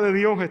palabra de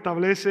Dios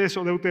establece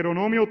eso.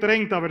 Deuteronomio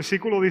 30,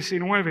 versículo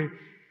 19.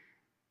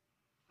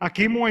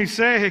 Aquí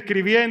Moisés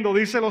escribiendo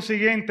dice lo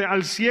siguiente: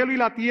 al cielo y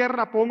la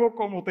tierra pongo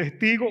como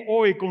testigo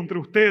hoy contra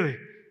ustedes,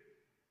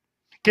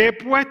 que he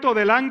puesto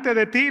delante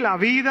de ti la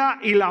vida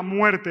y la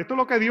muerte. Esto es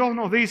lo que Dios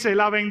nos dice,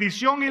 la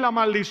bendición y la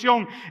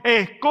maldición.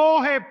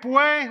 Escoge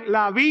pues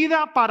la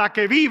vida para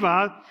que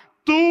vivas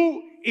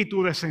tú y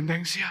tu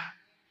descendencia.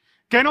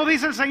 ¿Qué nos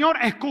dice el Señor?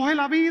 Escoge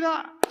la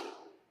vida.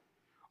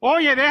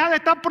 Oye, deja de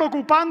estar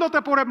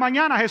preocupándote por el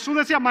mañana. Jesús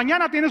decía,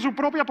 mañana tiene sus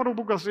propias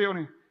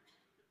preocupaciones.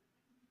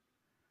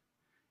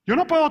 Yo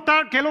no puedo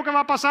estar, ¿qué es lo que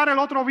va a pasar el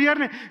otro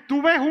viernes?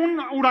 Tú ves un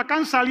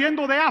huracán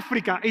saliendo de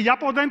África y ya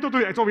por dentro tú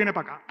dices, esto viene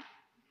para acá.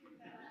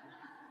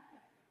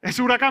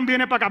 Ese huracán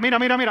viene para acá,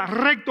 mira,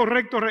 recto.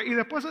 Y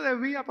después se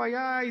desvía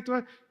para allá y tú...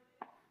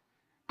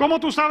 ¿Cómo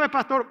tú sabes,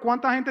 pastor?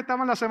 ¿Cuánta gente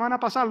estaba la semana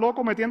pasada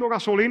loco metiendo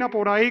gasolina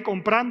por ahí,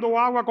 comprando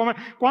agua?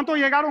 ¿Cuántos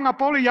llegaron a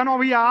Polo y ya no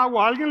había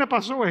agua? ¿A alguien le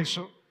pasó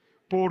eso?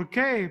 ¿Por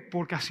qué?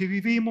 Porque así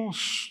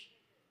vivimos.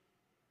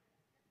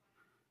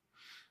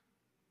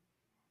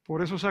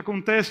 Por eso saco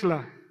un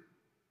Tesla.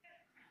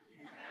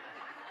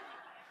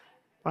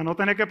 Para no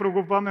tener que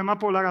preocuparme más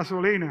por la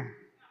gasolina.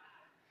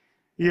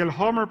 Y el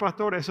Hummer,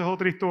 pastor, esa es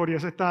otra historia.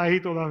 Ese está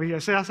ahí todavía.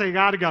 Ese hace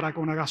gárgara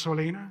con la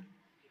gasolina.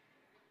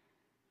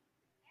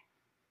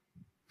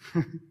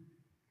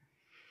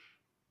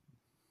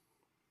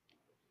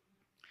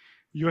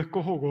 Yo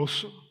escojo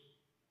gozo.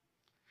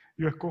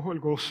 Yo escojo el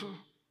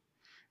gozo.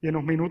 Y en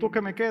los minutos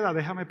que me queda,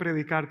 déjame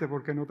predicarte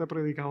porque no te he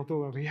predicado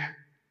todavía.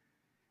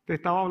 Te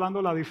estaba hablando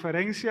de la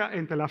diferencia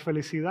entre la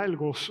felicidad y el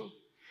gozo.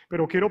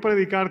 Pero quiero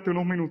predicarte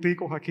unos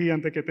minuticos aquí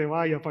antes que te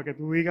vayas para que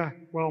tú digas,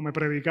 wow, me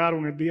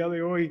predicaron el día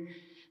de hoy.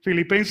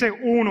 Filipenses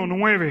 1,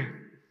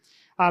 9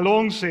 al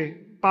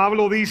 11,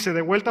 Pablo dice,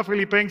 de vuelta a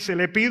Filipenses,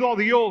 le pido a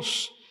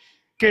Dios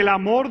que el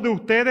amor de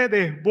ustedes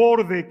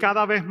desborde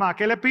cada vez más.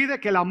 ¿Qué le pide?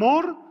 Que el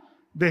amor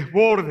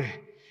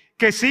desborde.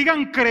 Que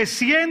sigan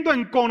creciendo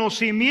en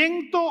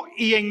conocimiento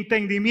y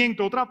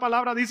entendimiento. Otra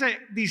palabra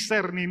dice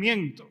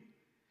discernimiento.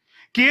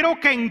 Quiero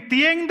que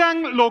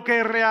entiendan lo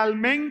que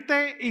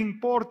realmente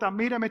importa.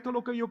 Mírenme, esto es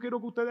lo que yo quiero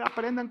que ustedes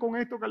aprendan con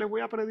esto que les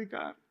voy a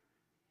predicar.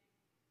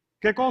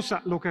 ¿Qué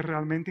cosa? Lo que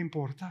realmente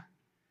importa.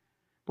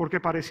 Porque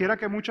pareciera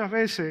que muchas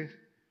veces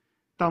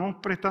estamos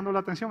prestando la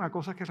atención a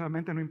cosas que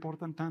realmente no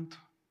importan tanto.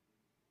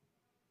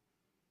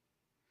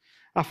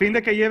 A fin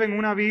de que lleven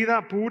una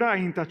vida pura e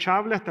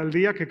intachable hasta el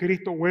día que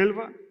Cristo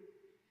vuelva,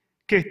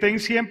 que estén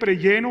siempre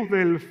llenos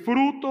del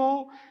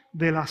fruto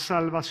de la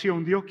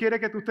salvación. Dios quiere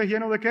que tú estés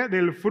lleno de ¿qué?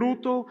 Del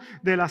fruto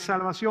de la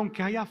salvación,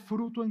 que haya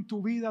fruto en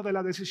tu vida de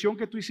la decisión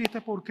que tú hiciste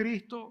por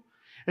Cristo.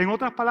 En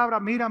otras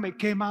palabras, mírame,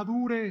 que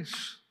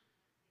madures.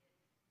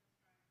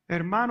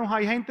 Hermanos,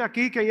 hay gente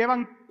aquí que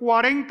llevan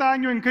 40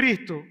 años en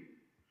Cristo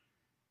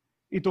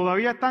y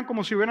todavía están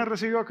como si hubieran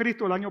recibido a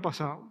Cristo el año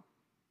pasado.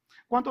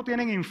 ¿Cuántos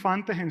tienen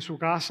infantes en su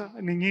casa?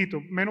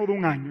 Niñitos, menos de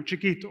un año,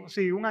 chiquito.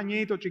 Sí, un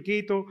añito,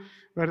 chiquito,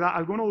 ¿verdad?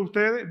 Algunos de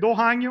ustedes, 2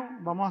 años,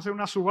 vamos a hacer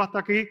una subasta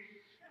aquí.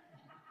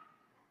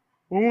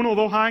 1 o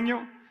 2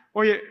 años.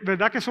 Oye,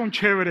 ¿verdad que son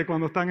chéveres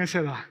cuando están en esa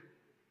edad?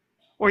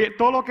 Oye,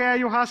 todo lo que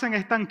ellos hacen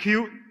es tan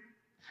cute,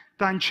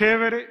 tan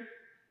chévere.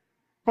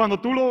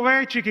 Cuando tú lo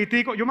ves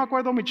chiquitico, yo me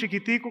acuerdo mis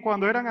chiquiticos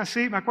cuando eran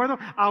así, me acuerdo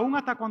aún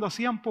hasta cuando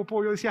hacían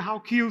popó, yo decía, how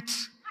cute.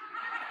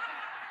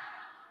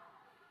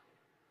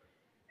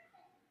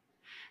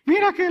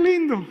 Mira qué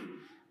lindo.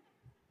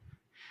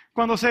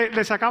 Cuando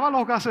le sacaba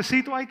los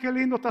gasecitos, ay qué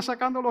lindo, está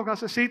sacando los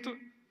gasecitos.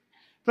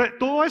 Entonces,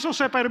 todo eso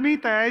se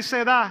permite a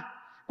esa edad.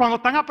 Cuando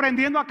están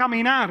aprendiendo a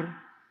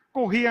caminar,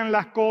 cogían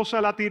las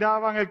cosas, la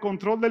tiraban, el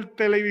control del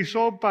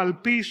televisor para el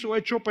piso,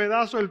 hecho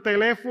pedazo, el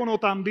teléfono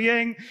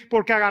también,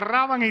 porque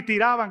agarraban y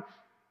tiraban,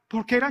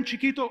 porque eran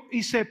chiquitos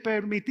y se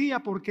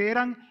permitía porque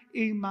eran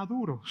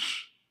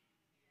inmaduros.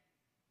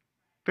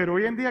 Pero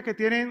hoy en día que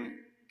tienen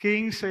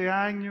 15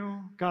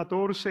 años,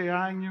 14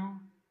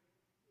 años,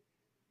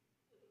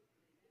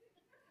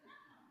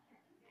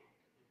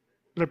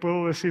 le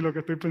puedo decir lo que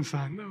estoy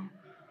pensando.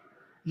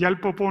 Ya el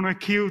popó no es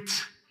cute.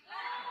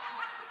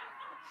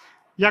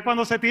 Ya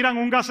cuando se tiran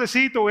un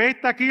gasecito,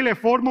 aquí le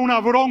forma una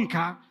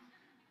bronca.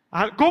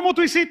 ¿Cómo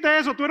tú hiciste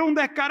eso? Tú eres un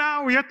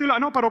descarado y esto y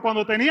no, pero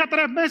cuando tenía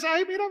 3 meses,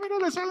 ay, mira,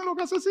 le salen los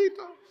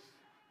gasecitos.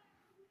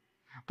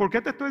 ¿Por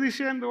qué te estoy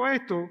diciendo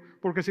esto?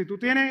 Porque si tú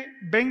tienes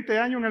 20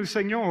 años en el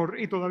Señor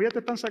y todavía te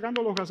están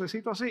sacando los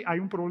gasecitos así, hay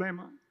un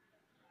problema.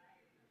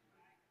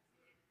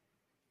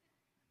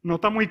 No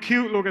está muy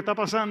cute lo que está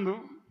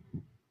pasando.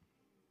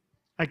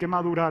 Hay que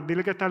madurar.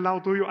 Dile que está al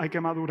lado tuyo, hay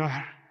que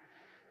madurar.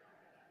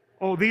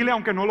 O dile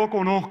aunque no lo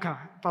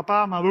conozca,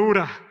 papá,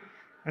 madura.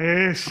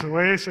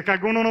 Eso, es que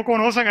algunos no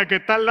conocen al que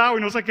está al lado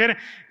y no se quieren.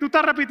 Tú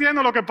estás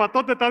repitiendo lo que el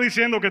pastor te está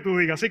diciendo que tú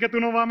digas, así que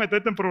tú no vas a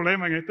meterte en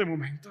problemas en este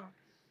momento.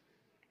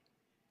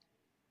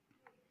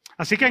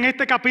 Así que en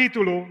este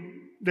capítulo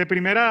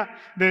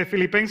de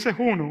Filipenses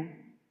 1,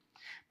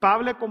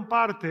 Pablo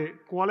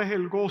comparte cuál es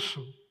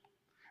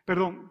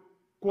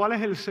cuál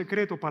es el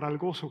secreto para el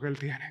gozo que él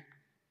tiene.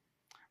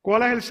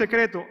 ¿Cuál es el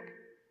secreto?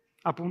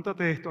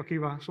 Apúntate esto, aquí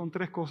va. Son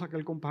 3 cosas que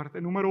él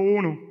comparte. Número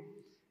 1,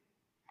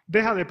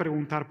 deja de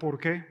preguntar por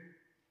qué.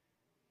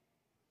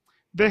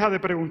 Deja de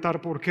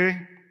preguntar por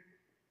qué.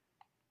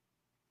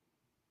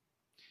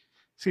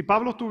 Si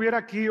Pablo estuviera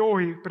aquí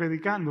hoy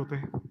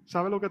predicándote,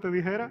 ¿sabes lo que te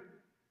dijera?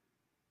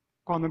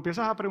 Cuando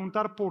empiezas a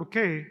preguntar por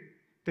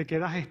qué, te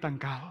quedas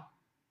estancado.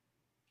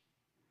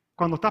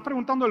 Cuando estás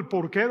preguntando el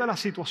porqué de las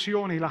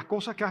situaciones y las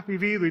cosas que has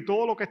vivido y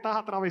todo lo que estás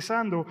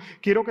atravesando,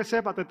 quiero que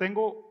sepas, te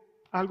tengo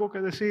algo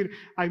que decir,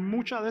 hay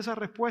muchas de esas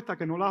respuestas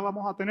que no las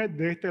vamos a tener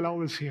de este lado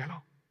del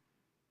cielo.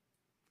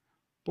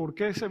 ¿Por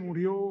qué se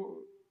murió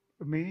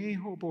mi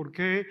hijo? ¿Por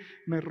qué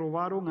me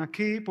robaron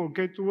aquí? ¿Por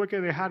qué tuve que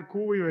dejar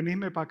Cuba y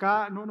venirme para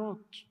acá?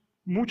 No,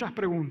 muchas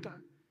preguntas.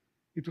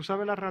 Y tú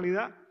sabes la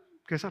realidad,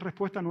 que esas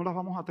respuestas no las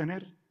vamos a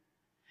tener.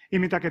 Y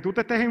mientras que tú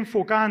te estés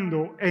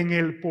enfocando en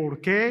el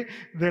porqué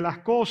de las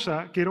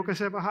cosas, quiero que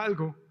sepas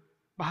algo,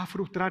 vas a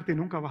frustrarte y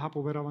nunca vas a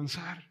poder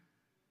avanzar.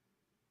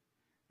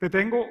 Te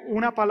tengo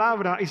una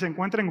palabra y se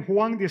encuentra en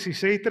Juan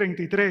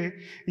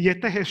 16:33 y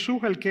este es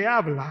Jesús el que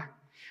habla.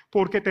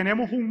 Porque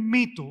tenemos un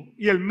mito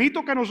y el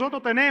mito que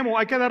nosotros tenemos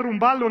hay que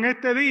derrumbarlo en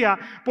este día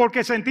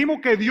porque sentimos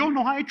que Dios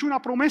nos ha hecho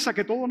una promesa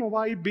que todo nos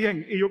va a ir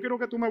bien. Y yo quiero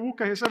que tú me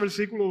busques ese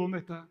versículo donde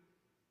está.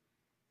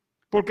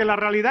 Porque la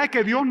realidad es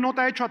que Dios no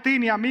te ha hecho a ti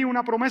ni a mí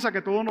una promesa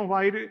que todo nos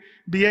va a ir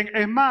bien.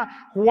 Es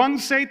más, Juan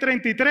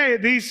 6:33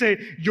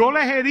 dice, yo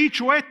les he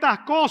dicho estas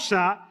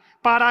cosas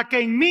para que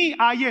en mí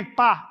haya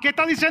paz. ¿Qué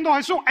está diciendo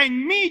Jesús?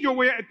 En mí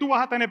tú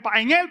vas a tener paz,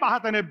 en Él vas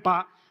a tener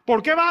paz.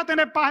 ¿Por qué vas a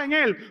tener paz en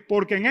Él?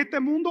 Porque en este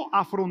mundo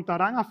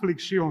afrontarán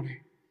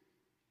aflicciones.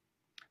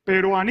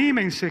 Pero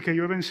anímense que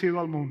yo he vencido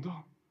al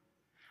mundo.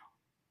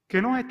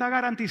 ¿Qué nos está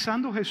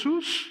garantizando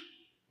Jesús?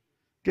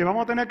 Que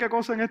vamos a tener qué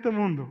cosa en este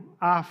mundo?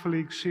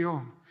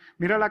 Aflicción.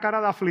 Mira la cara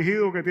de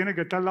afligido que tiene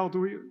que estar al lado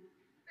tuyo.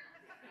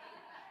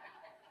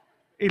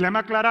 Y le me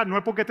aclarar, no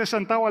es porque esté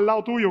sentado al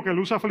lado tuyo que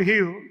luce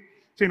afligido,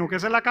 sino que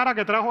esa es la cara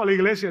que trajo a la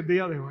iglesia el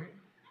día de hoy.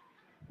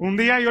 Un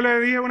día yo le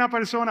dije a una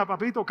persona,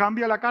 papito,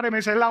 cambia la cara, y me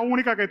dice, es la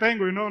única que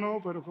tengo. Y no,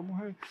 pero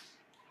 ¿cómo es?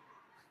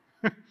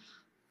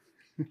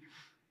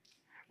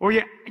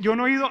 Oye, yo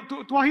no he ido,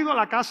 ¿tú has ido a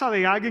la casa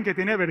de alguien que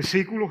tiene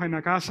versículos en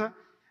la casa?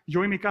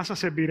 Yo en mi casa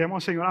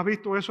serviremos al Señor. ¿Has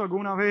visto eso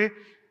alguna vez?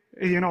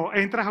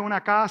 Entras a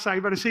una casa, hay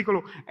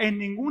versículos. En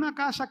ninguna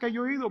casa que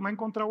yo he ido me he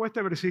encontrado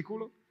este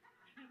versículo.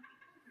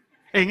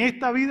 En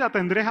esta vida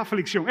tendréis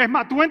aflicción. Es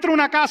más, tú entras a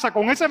una casa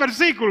con ese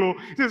versículo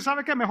y dices,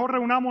 ¿sabes qué? Mejor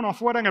reunámonos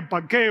afuera en el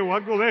parqueo o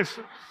algo de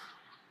eso.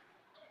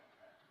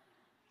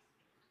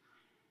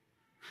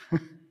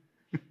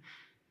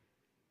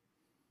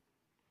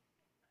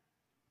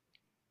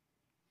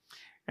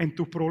 En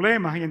tus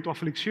problemas y en tu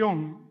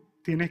aflicción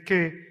tienes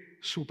que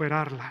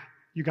superarla.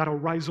 You got to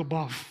rise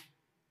above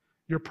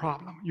your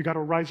problem. You got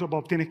to rise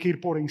above. Tienes que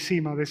ir por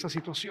encima de esa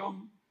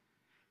situación.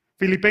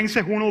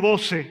 Filipenses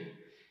 1:12.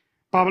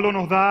 Pablo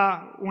nos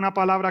da una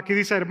palabra aquí,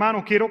 dice,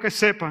 hermanos, quiero que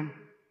sepan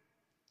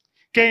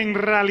que en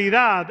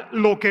realidad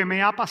lo que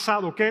me ha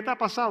pasado, ¿qué te ha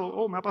pasado?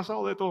 Oh, me ha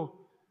pasado de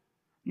todo.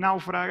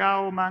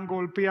 Naufragado, me han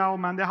golpeado,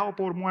 me han dejado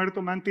por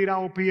muerto, me han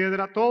tirado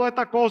piedra, toda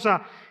esta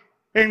cosa.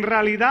 En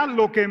realidad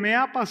lo que me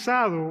ha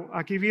pasado,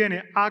 aquí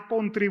viene, ha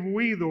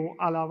contribuido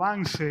al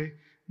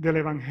avance del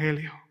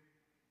Evangelio.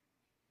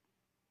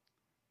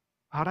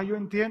 Ahora yo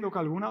entiendo que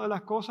algunas de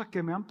las cosas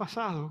que me han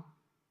pasado,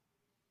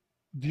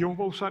 Dios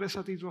va a usar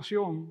esa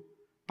situación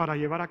para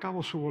llevar a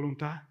cabo su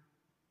voluntad.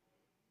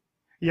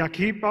 Y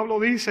aquí Pablo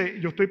dice,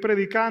 yo estoy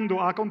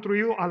predicando, ha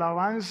contribuido al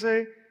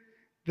avance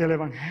del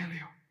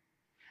Evangelio.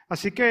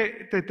 Así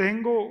que te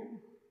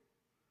tengo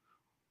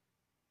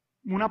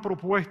una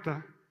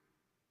propuesta.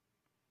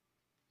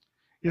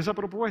 Y esa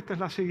propuesta es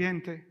la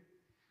siguiente.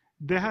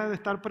 Deja de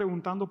estar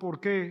preguntando por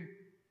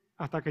qué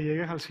hasta que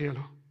llegues al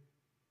cielo.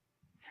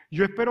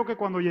 Yo espero que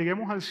cuando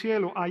lleguemos al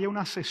cielo haya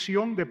una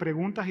sesión de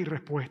preguntas y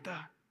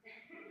respuestas.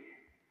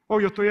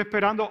 Yo estoy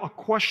esperando a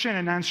question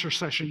and answer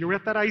session. Yo voy a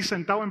estar ahí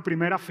sentado en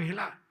primera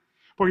fila.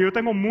 Porque yo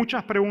tengo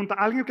muchas preguntas.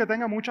 ¿Alguien que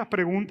tenga muchas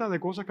preguntas de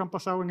cosas que han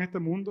pasado en este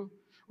mundo?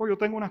 Yo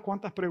tengo unas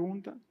cuantas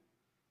preguntas.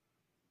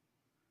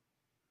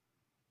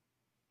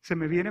 Se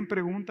me vienen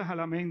preguntas a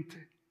la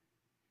mente.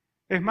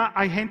 Es más,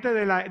 hay gente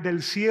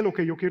del cielo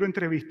que yo quiero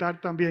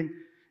entrevistar también.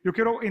 Yo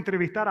quiero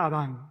entrevistar a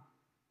Adán.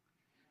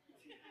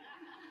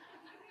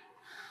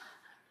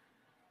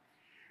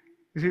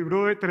 Y sí,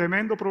 brother,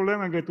 tremendo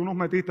problema en que tú nos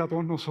metiste a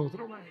todos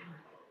nosotros. Man.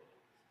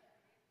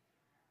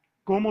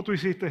 ¿Cómo tú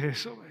hiciste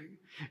eso? Man?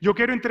 Yo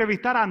quiero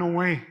entrevistar a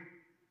Noé.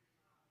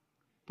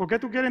 ¿Por qué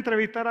tú quieres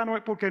entrevistar a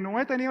Noé? Porque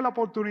Noé tenía la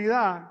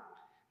oportunidad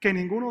que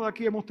ninguno de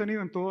aquí hemos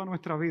tenido en toda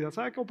nuestra vida.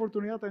 ¿Sabes qué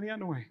oportunidad tenía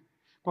Noé?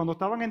 Cuando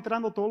estaban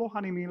entrando todos los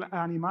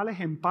animales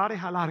en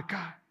pares al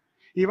arca.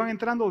 Iban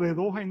entrando de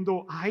dos en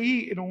dos.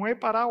 Ahí Noé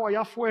parado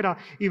allá afuera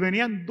y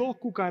venían 2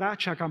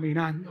 cucarachas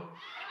caminando.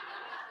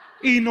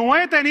 Y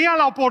Noé tenía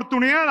la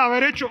oportunidad de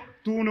haber hecho,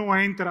 tú no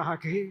entras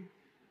aquí,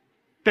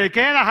 te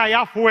quedas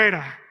allá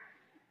afuera.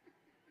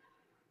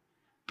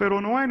 Pero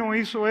Noé no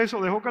hizo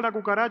eso, dejó que la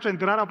cucaracha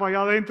entrara para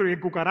allá adentro y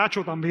el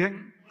cucaracho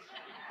también.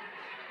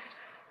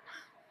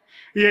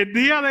 Y el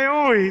día de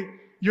hoy,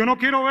 yo no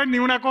quiero ver ni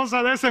una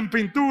cosa de esa en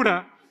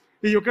pintura.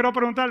 Y yo quiero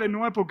preguntarle,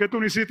 Noé, ¿por qué tú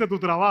no hiciste tu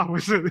trabajo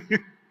ese día?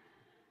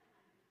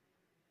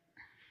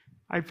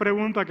 Hay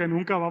preguntas que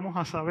nunca vamos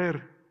a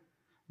saber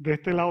de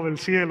este lado del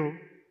cielo.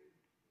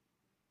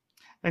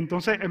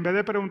 Entonces, en vez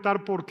de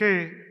preguntar por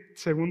qué,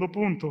 segundo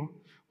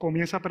punto,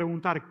 comienza a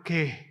preguntar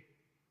qué.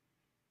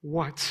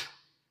 What?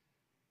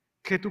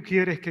 ¿Qué tú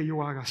quieres que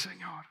yo haga,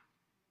 Señor?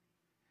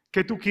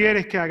 ¿Qué tú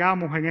quieres que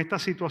hagamos en esta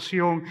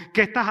situación?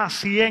 ¿Qué estás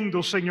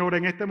haciendo, Señor,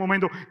 en este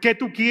momento? ¿Qué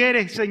tú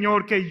quieres,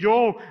 Señor, que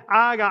yo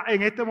haga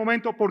en este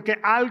momento? Porque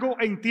algo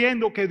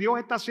entiendo que Dios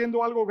está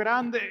haciendo algo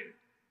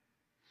grande.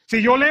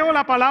 Si yo leo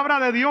la palabra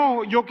de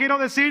Dios, yo quiero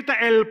decirte,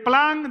 el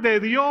plan de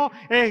Dios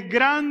es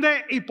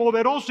grande y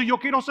poderoso y yo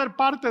quiero ser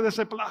parte de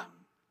ese plan.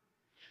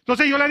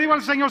 Entonces yo le digo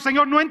al Señor,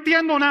 Señor, no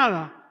entiendo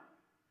nada,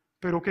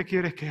 pero ¿qué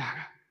quieres que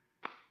haga?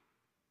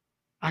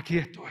 Aquí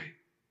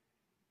estoy.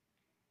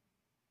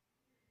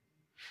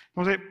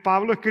 Entonces,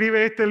 Pablo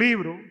escribe este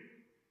libro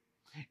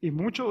y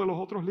muchos de los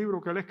otros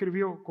libros que él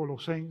escribió,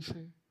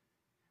 Colosenses,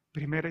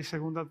 Primera y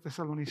Segunda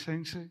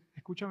Tesalonicenses,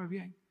 escúchame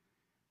bien,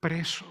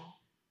 preso.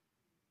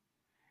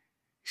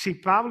 Si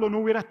Pablo no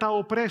hubiera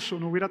estado preso,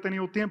 no hubiera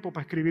tenido tiempo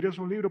para escribir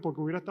esos libros porque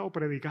hubiera estado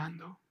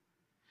predicando.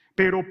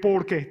 Pero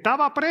porque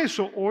estaba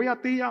preso, hoy a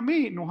ti y a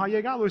mí nos ha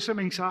llegado ese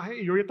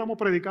mensaje y hoy estamos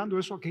predicando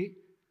eso aquí.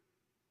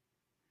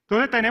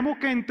 Entonces tenemos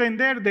que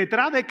entender,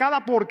 detrás de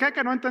cada por qué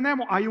que no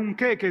entendemos, hay un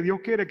qué que Dios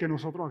quiere que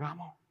nosotros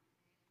hagamos.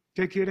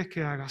 ¿Qué quieres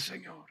que haga,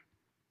 Señor?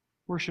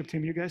 Worship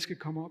team, you guys can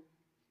come up.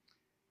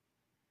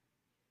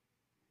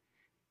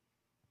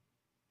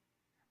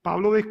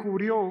 Pablo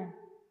descubrió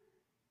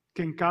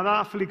que en cada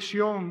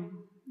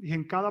aflicción y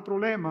en cada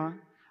problema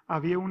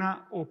había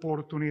una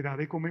oportunidad.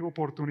 Di conmigo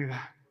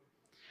oportunidad.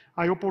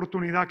 Hay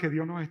oportunidad que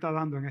Dios nos está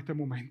dando en este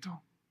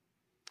momento.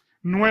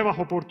 Nuevas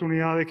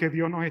oportunidades que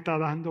Dios nos está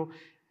dando.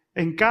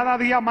 En cada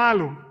día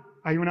malo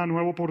hay una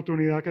nueva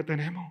oportunidad que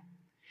tenemos.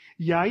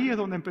 Y ahí es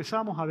donde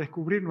empezamos a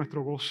descubrir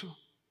nuestro gozo.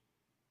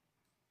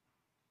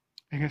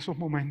 En esos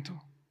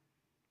momentos.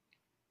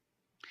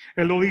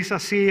 Él lo dice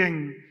así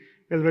en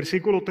el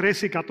versículo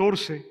 13 y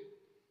 14.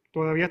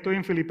 Todavía estoy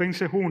en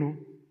Filipenses 1.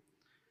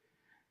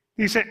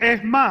 Dice,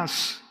 es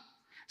más,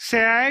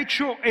 se ha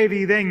hecho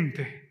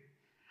evidente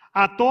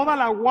a toda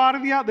la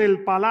guardia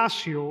del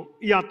palacio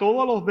y a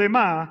todos los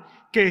demás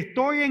que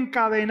estoy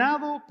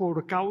encadenado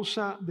por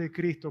causa de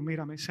Cristo.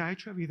 Mírame, se ha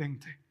hecho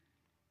evidente.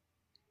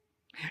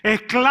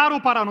 Es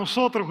claro para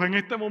nosotros en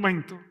este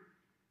momento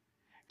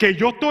que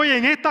yo estoy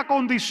en esta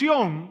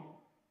condición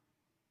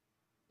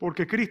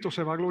porque Cristo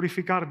se va a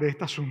glorificar de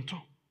este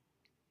asunto.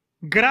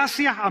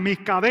 Gracias a mis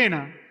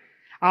cadenas,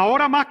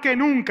 ahora más que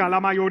nunca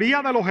la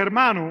mayoría de los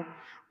hermanos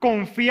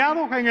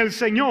confiados en el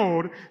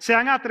Señor se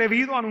han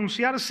atrevido a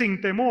anunciar sin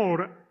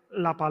temor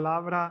la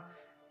palabra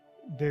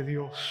de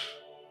Dios.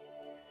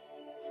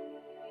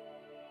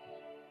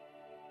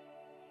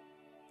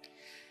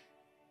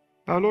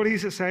 Pablo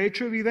dice, se ha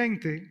hecho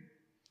evidente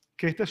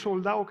que este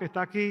soldado que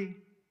está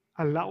aquí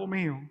al lado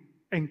mío,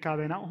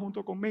 encadenado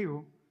junto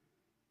conmigo,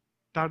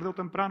 tarde o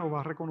temprano va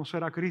a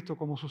reconocer a Cristo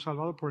como su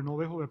Salvador, porque no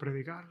dejo de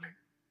predicarle.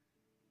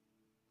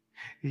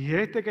 Y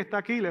este que está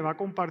aquí le va a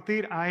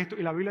compartir a esto.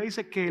 Y la Biblia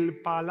dice que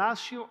el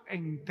palacio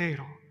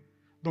entero,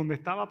 donde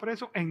estaba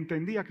preso,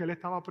 entendía que él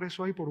estaba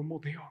preso ahí por un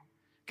motivo.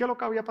 ¿Qué es lo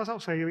que había pasado?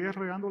 Se iba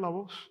regando la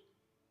voz.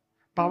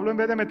 Pablo, en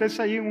vez de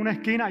meterse allí en una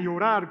esquina a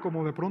llorar,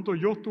 como de pronto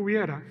yo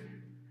estuviera,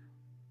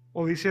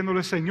 o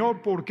diciéndole,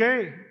 Señor, ¿por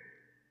qué?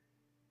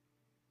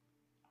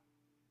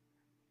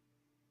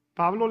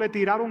 Pablo le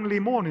tiraron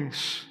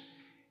limones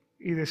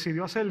y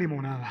decidió hacer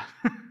limonada.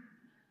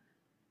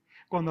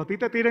 Cuando a ti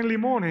te tiren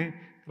limones,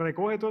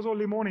 recoge todos esos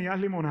limones y haz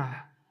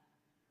limonada.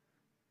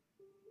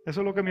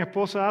 Eso es lo que mi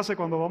esposa hace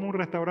cuando vamos a un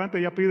restaurante.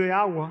 Ella pide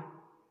agua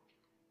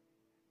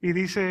y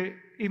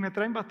dice, y me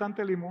traen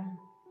bastante limón.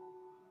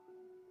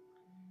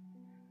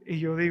 Y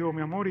yo digo,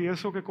 mi amor, ¿y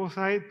eso qué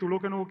cosa es? Tú lo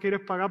que no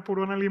quieres pagar por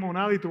una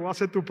limonada y tú vas a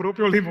hacer tu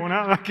propia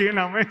limonada aquí en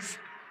la mesa.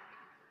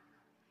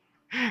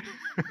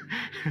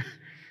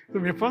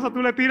 Mi esposa,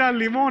 tú le tiras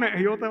limones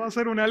y yo te voy a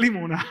hacer una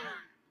limonada.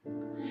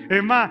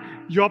 Es más,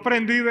 yo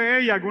aprendí de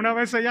ella, alguna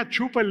vez ella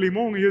chupa el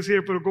limón y yo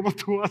decía, pero ¿cómo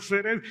tú vas a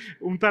hacer eso?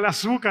 Un tal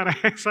azúcar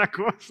a esa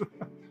cosa.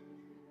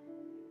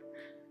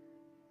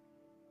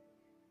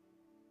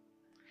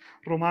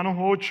 Romanos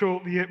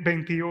 8,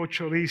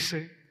 28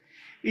 dice,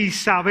 y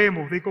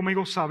sabemos, di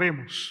conmigo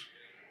sabemos,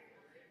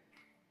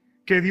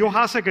 que Dios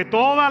hace que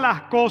todas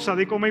las cosas,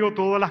 di conmigo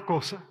todas las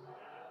cosas,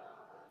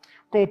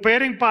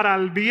 cooperen para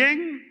el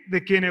bien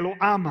de quienes lo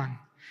aman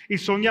y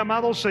son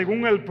llamados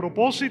según el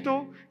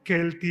propósito que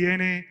Él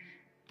tiene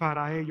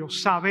para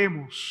ellos.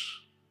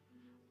 Sabemos.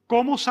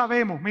 ¿Cómo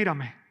sabemos?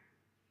 Mírame,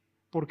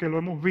 porque lo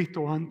hemos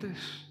visto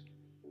antes.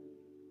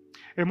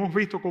 Hemos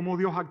visto cómo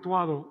Dios ha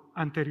actuado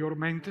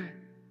anteriormente.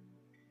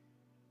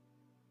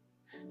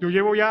 Yo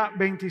llevo ya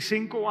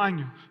 25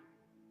 años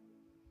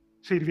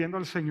sirviendo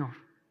al Señor.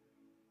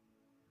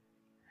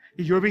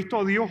 Y yo he visto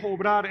a Dios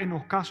obrar en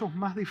los casos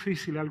más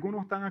difíciles.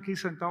 Algunos están aquí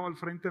sentados al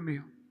frente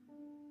mío.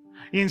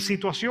 Y en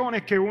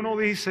situaciones que uno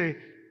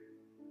dice,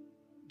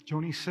 yo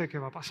ni sé qué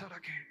va a pasar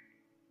aquí.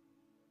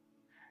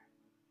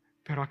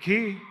 Pero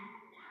aquí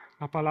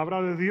la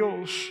palabra de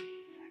Dios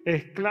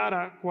es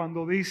clara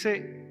cuando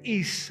dice,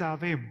 y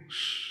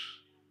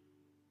sabemos.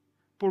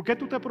 ¿Por qué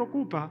tú te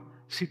preocupas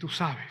si tú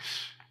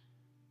sabes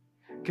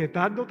que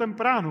tarde o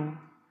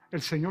temprano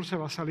el Señor se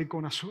va a salir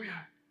con la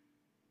suya?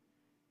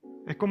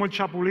 Es como el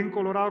Chapulín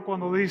Colorado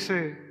cuando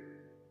dice,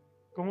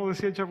 ¿cómo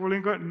decía el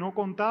Chapulín Colorado? No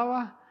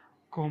contaba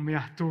con mi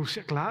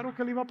astucia. Claro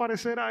que le iba a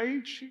aparecer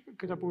ahí, chico,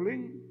 que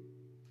chapulín.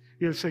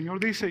 Y el Señor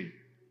dice,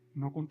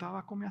 ¿no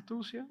contabas con mi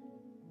astucia?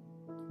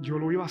 Yo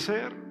lo iba a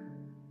hacer.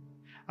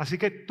 Así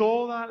que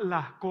todas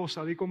las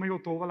cosas, di conmigo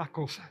todas las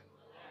cosas.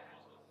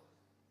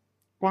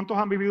 ¿Cuántos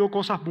han vivido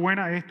cosas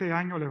buenas este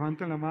año?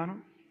 Levanten la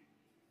mano.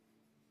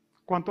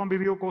 ¿Cuántos han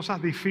vivido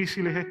cosas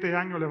difíciles este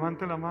año?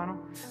 Levanten la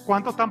mano.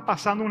 ¿Cuántos están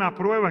pasando una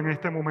prueba en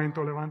este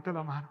momento? Levanten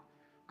la mano.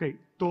 Ok,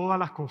 todas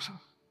las cosas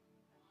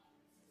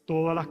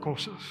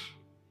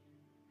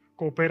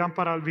cooperan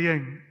para el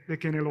bien de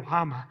quienes los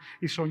ama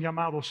y son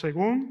llamados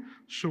según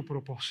su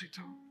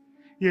propósito.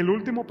 Y el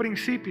último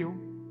principio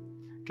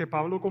que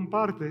Pablo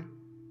comparte,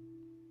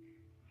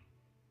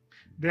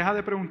 deja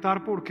de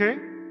preguntar por qué,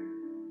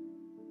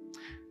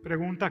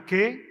 pregunta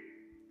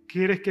qué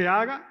quieres que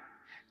haga.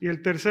 Y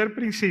el tercer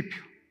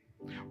principio,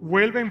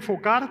 vuelve a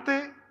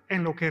enfocarte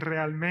en lo que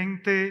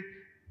realmente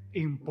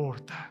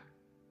importa.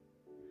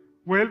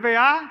 Vuelve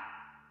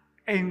a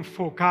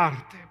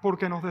enfocarte,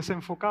 porque nos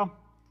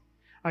desenfocamos.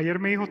 Ayer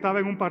mi hijo estaba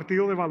en un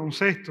partido de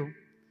baloncesto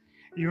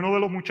y uno de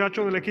los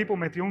muchachos del equipo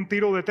metió un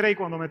tiro de tres, y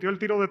cuando metió el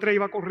tiro de tres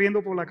iba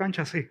corriendo por la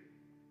cancha así.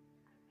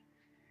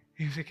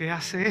 Y dice, ¿qué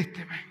hace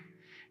este, man?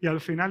 Y al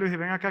final le dije,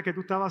 ven acá, ¿qué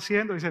tú estabas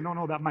haciendo? Y dice,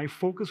 no, that my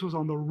focus was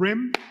on the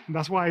rim, and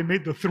that's why I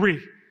made the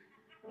three.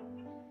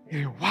 Y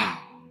digo,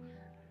 wow.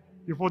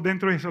 Yo por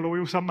dentro eso lo voy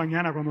a usar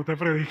mañana cuando esté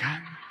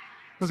predicando.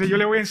 Entonces yo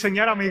le voy a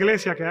enseñar a mi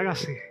iglesia que haga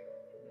así.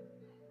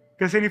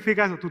 ¿Qué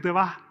significa eso? Tú te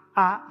vas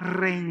a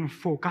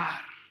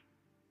reenfocar.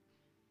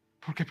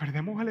 Porque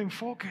perdemos el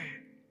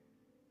enfoque.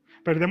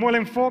 Perdemos el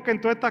enfoque en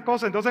todas estas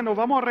cosas. Entonces nos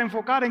vamos a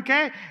reenfocar ¿en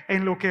qué?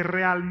 En lo que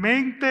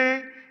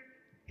realmente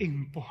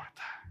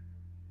importa.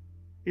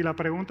 Y la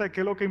pregunta es,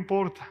 ¿qué es lo que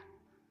importa?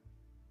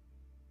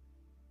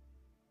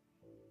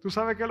 ¿Tú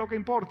sabes qué es lo que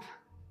importa?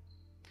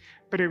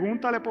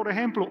 Pregúntale, por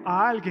ejemplo,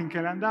 a alguien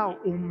que le han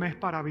dado un mes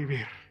para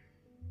vivir.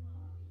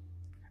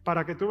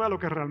 Para que tú veas lo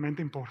que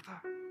realmente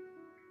importa.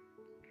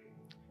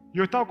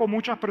 Yo he estado con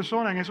muchas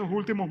personas en esos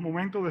últimos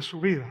momentos de su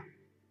vida.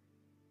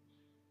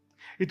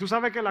 Y tú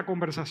sabes que la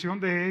conversación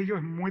de ellos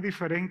es muy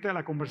diferente a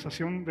la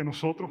conversación de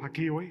nosotros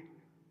aquí hoy.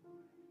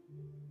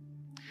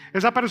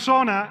 Esa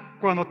persona,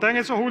 cuando está en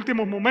esos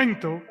últimos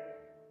momentos,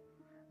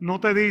 no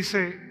te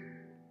dice,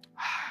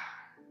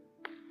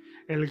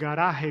 el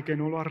garaje que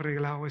no lo ha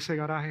arreglado, ese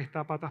garaje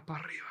está patas para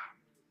arriba.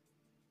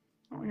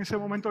 No, en ese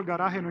momento el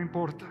garaje no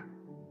importa.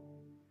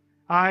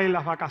 Ay,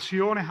 las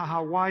vacaciones a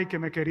Hawái que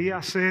me quería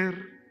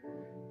hacer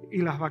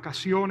y las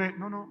vacaciones,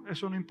 no,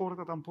 eso no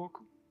importa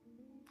tampoco.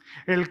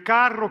 El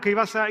carro que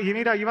iba a salir, y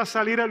mira, iba a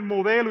salir el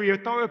modelo y yo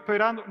estaba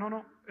esperando,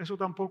 no, eso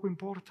tampoco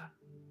importa.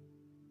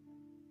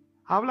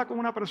 Habla con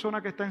una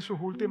persona que está en sus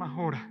últimas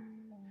horas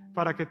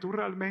para que tú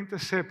realmente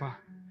sepas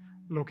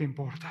lo que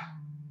importa.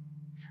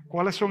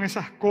 ¿Cuáles son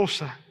esas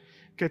cosas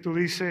que tú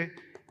dices,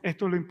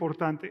 esto es lo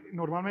importante?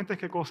 Normalmente es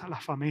qué cosas,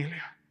 la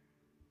familia,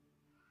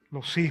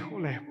 los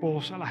hijos, la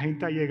esposa, la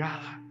gente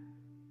allegada.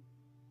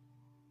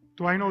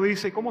 Tú ahí no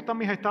dices, ¿cómo están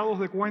mis estados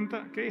de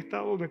cuenta? ¿Qué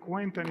estado de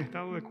cuenta ni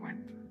estado de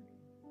cuenta?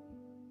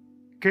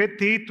 ¿Qué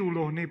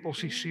títulos, ni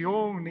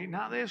posición, ni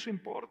nada de eso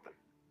importa?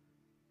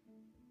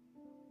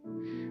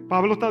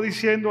 Pablo está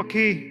diciendo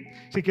aquí,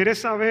 si quieres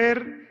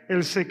saber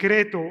el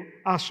secreto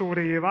a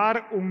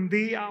sobrellevar un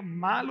día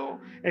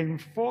malo,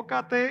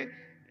 enfócate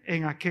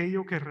en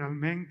aquello que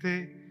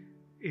realmente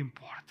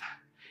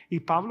importa.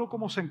 Y Pablo,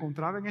 como se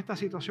encontraba en esta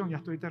situación, ya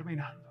estoy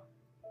terminando,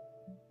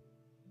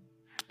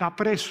 está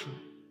preso,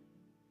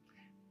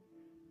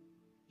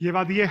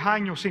 lleva 10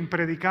 años sin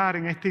predicar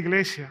en esta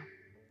iglesia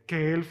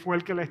que él fue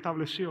el que la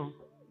estableció.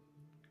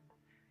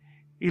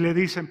 Y le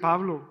dicen,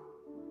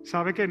 Pablo,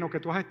 ¿sabe que en lo que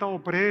tú has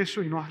estado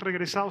preso y no has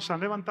regresado, se han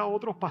levantado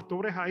otros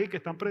pastores ahí que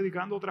están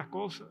predicando otras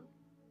cosas?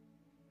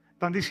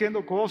 Están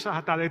diciendo cosas,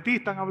 hasta de ti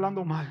están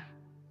hablando mal.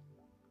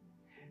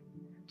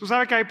 Tú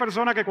sabes que hay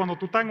personas que cuando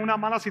tú estás en una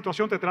mala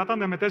situación te tratan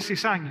de meter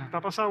cizaña. ¿Te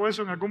ha pasado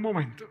eso en algún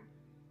momento?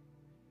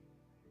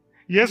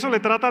 Y eso le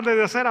tratan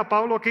de hacer a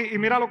Pablo aquí. Y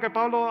mira lo que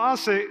Pablo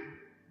hace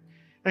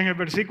en el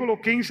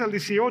versículo 15 al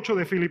 18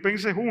 de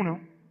Filipenses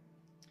 1.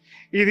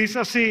 Y dice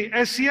así,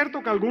 es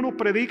cierto que algunos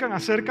predican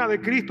acerca de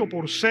Cristo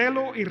por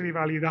celo y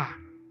rivalidad,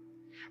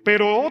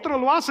 pero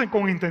otros lo hacen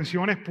con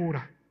intenciones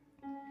puras.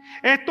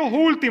 Estos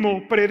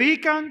últimos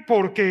predican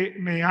porque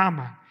me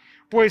aman,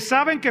 pues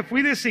saben que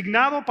fui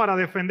designado para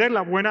defender la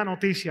buena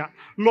noticia.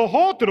 Los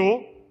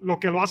otros, los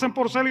que lo hacen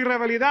por celo y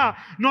rivalidad,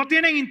 no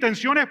tienen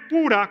intenciones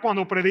puras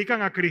cuando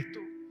predican a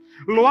Cristo.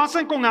 Lo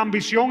hacen con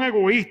ambición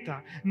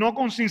egoísta, no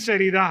con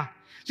sinceridad,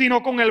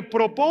 sino con el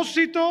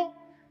propósito,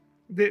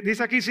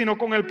 dice aquí, sino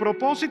con el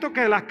propósito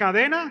que las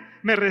cadenas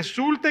me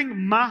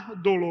resulten más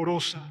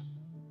dolorosas.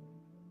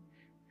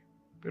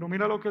 Pero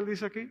mira lo que él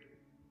dice aquí.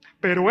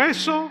 Pero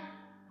eso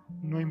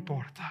no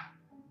importa.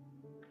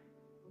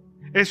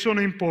 Eso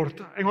no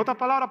importa. En otras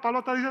palabras, Pablo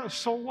está diciendo,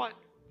 so what?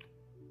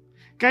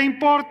 ¿Qué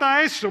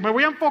importa eso? Me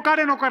voy a enfocar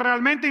en lo que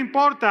realmente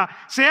importa.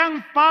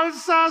 Sean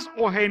falsas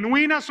o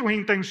genuinas sus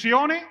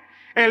intenciones,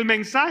 el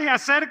mensaje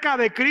acerca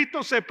de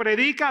Cristo se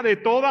predica de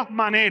todas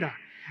maneras.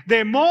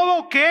 De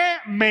modo que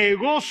me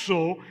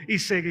gozo y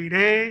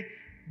seguiré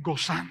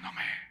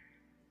gozándome.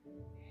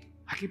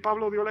 Aquí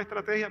Pablo dio la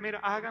estrategia, mira,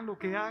 hagan lo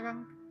que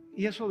hagan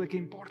y eso de qué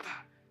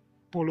importa.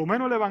 Por lo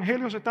menos el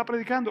evangelio se está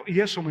predicando y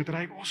eso me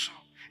trae gozo.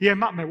 Y es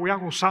más, me voy a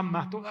gozar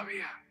más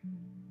todavía.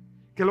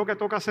 ¿Qué es lo que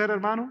toca hacer,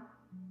 hermano?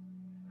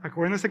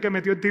 Acuérdense que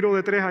metió el tiro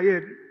de 3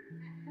 ayer.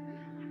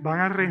 Van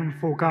a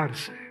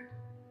reenfocarse.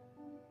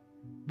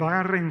 Van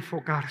a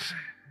reenfocarse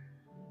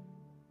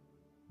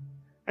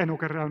en lo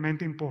que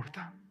realmente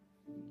importa.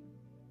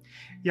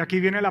 Y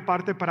aquí viene la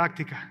parte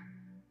práctica.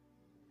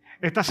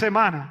 Esta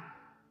semana,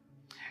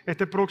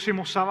 este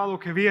próximo sábado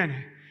que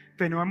viene,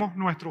 tenemos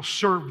nuestro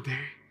Serve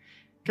Day.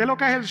 ¿Qué es lo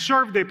que es el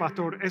Serve Day,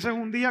 pastor? Ese es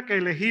un día que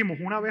elegimos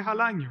una vez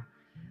al año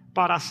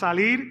para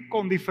salir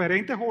con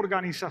diferentes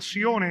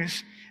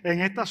organizaciones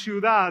en esta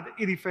ciudad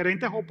y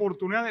diferentes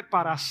oportunidades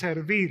para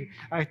servir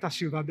a esta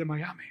ciudad de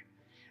Miami.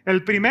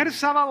 El primer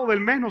sábado del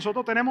mes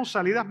nosotros tenemos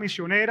salidas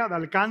misioneras de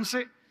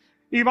alcance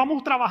y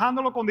vamos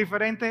trabajándolo con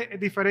diferentes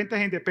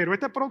gente. Pero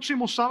este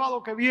próximo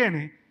sábado que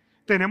viene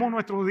tenemos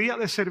nuestro día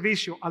de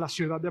servicio a la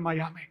ciudad de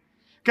Miami.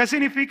 ¿Qué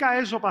significa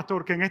eso,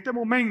 pastor? Que en este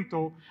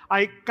momento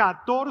hay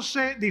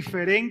 14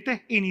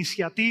 diferentes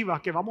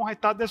iniciativas que vamos a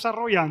estar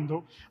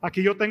desarrollando.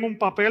 Aquí yo tengo un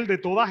papel de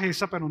todas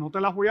esas, pero no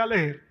te las voy a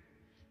leer.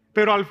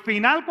 Pero al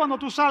final, cuando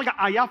tú salgas,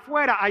 allá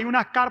afuera hay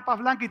unas carpas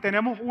blancas y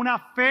tenemos una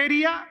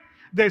feria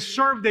de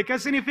Serve Day. ¿Qué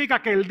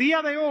significa? Que el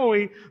día de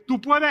hoy tú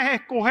puedes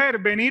escoger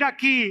venir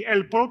aquí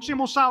el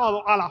próximo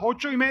sábado a las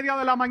 8:30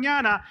 de la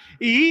mañana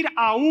y ir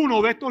a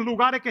uno de estos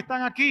lugares que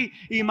están aquí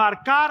y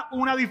marcar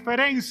una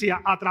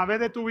diferencia a través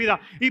de tu vida.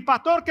 Y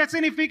pastor, ¿qué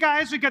significa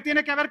eso y qué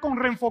tiene que ver con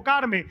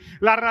reenfocarme?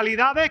 La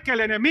realidad es que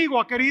el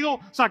enemigo ha querido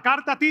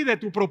sacarte a ti de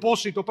tu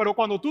propósito, pero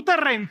cuando tú te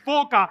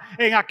reenfocas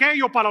en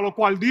aquello para lo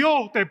cual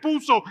Dios te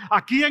puso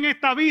aquí en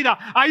esta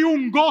vida, hay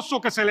un gozo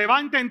que se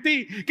levanta en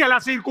ti, que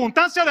las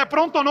circunstancias de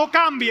pronto no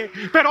cambie,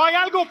 pero hay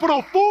algo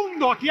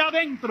profundo aquí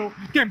adentro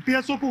que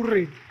empieza a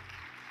ocurrir.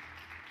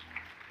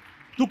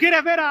 Tú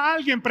quieres ver a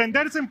alguien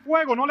prenderse en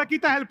fuego, no le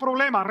quitas el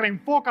problema,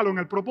 reenfócalo en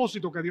el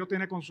propósito que Dios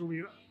tiene con su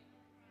vida.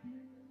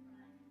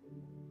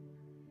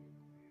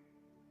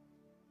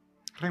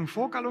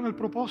 Reenfócalo en el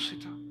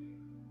propósito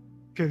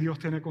que Dios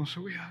tiene con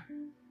su vida.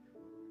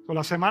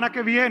 La semana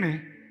que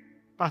viene,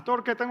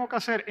 pastor, ¿qué tengo que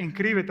hacer?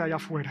 Inscríbete allá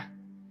afuera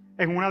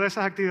en una de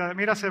esas actividades.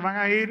 Mira, se van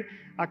a ir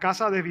a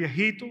casa de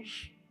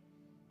viejitos,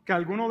 que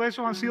algunos de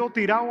esos han sido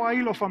tirados ahí,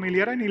 los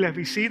familiares ni les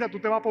visita. Tú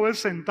te vas a poder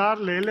sentar,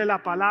 leerle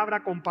la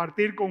palabra,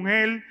 compartir con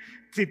él.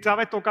 Si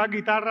sabes tocar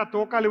guitarra,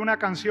 tócale una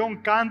canción,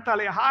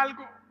 cántale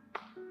algo.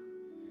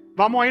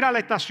 Vamos a ir a la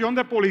estación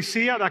de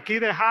policía de aquí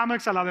de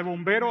Hamex, a la de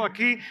bomberos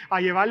aquí, a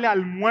llevarle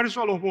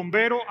almuerzo a los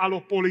bomberos, a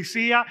los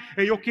policías.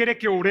 Ellos quieren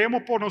que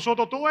oremos por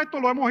nosotros. Todo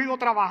esto lo hemos ido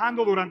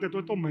trabajando durante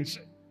todos estos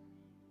meses.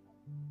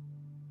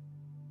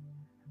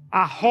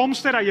 A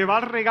Homestead a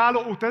llevar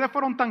regalos. Ustedes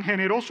fueron tan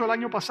generosos el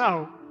año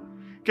pasado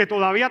que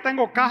todavía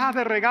tengo cajas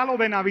de regalo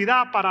de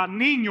Navidad para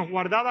niños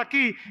guardadas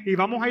aquí, y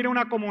vamos a ir a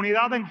una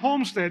comunidad en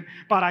Homestead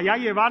para allá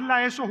llevarle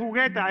a esos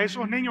juguetes a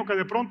esos niños que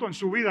de pronto en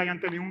su vida hayan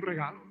tenido un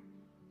regalo.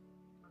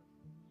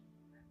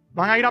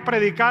 Van a ir a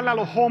predicarle a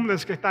los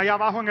homeless que está allá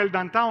abajo en el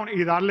downtown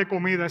y darle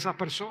comida a esas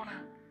personas.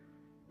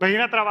 Van a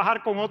ir a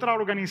trabajar con otra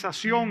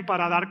organización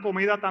para dar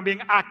comida también.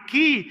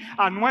 Aquí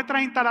a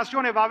nuestras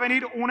instalaciones va a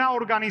venir una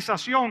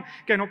organización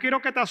que no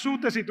quiero que te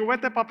asustes si tú ves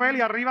este papel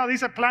y arriba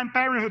dice Planned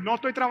Parenthood. No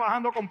estoy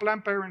trabajando con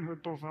Planned Parenthood,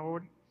 por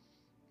favor.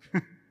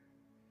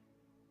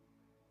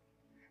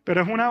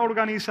 Pero es una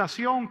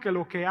organización que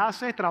lo que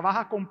hace es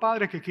trabaja con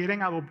padres que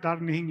quieren adoptar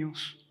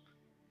niños.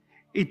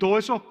 Y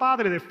todos esos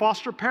padres de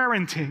foster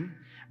parenting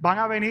van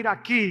a venir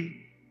aquí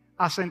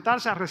a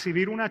sentarse a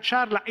recibir una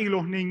charla, y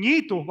los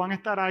niñitos van a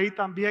estar ahí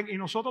también, y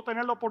nosotros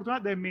tener la oportunidad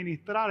de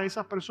ministrar a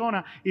esas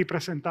personas y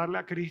presentarle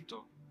a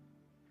Cristo.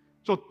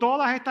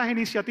 Todas estas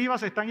iniciativas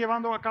se están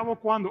llevando a cabo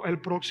 ¿cuándo? El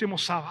próximo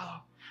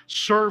sábado,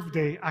 Serve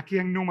Day aquí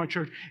en Numa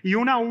Church. Y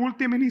una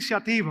última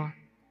iniciativa,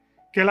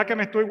 que es la que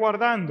me estoy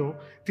guardando,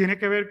 tiene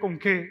que ver con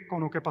 ¿qué? Con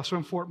lo que pasó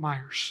en Fort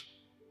Myers.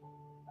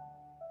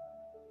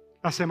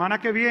 La semana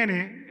que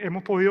viene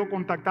hemos podido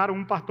contactar a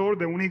un pastor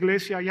de una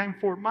iglesia allá en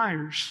Fort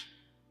Myers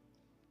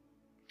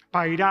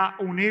para ir a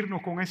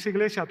unirnos con esa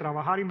iglesia, a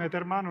trabajar y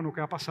meter mano en lo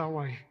que ha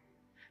pasado ahí.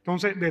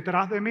 Entonces,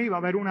 detrás de mí va a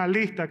haber una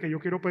lista que yo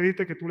quiero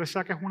pedirte que tú le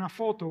saques una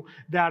foto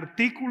de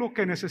artículos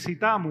que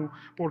necesitamos,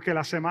 porque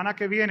la semana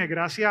que viene,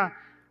 gracias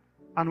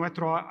a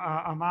nuestro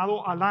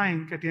amado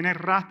Alain, que tiene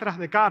rastras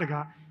de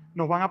carga,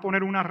 nos van a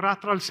poner una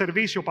rastra al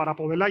servicio para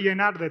poderla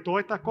llenar de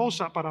todas estas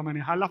cosas para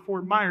manejar la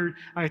Fort Myers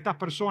a estas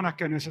personas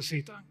que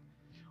necesitan.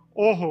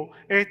 Ojo,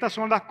 estas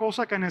son las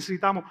cosas que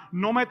necesitamos.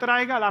 No me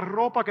traiga la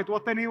ropa que tú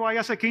has tenido ahí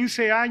hace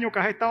 15 años que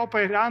has estado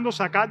esperando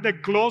sacar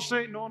del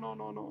closet. No.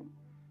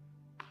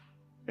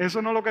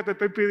 Eso no es lo que te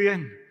estoy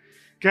pidiendo.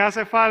 ¿Qué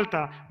hace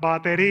falta?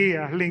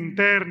 Baterías,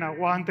 linternas,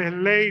 guantes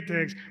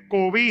látex,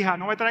 cobija.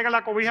 No me traiga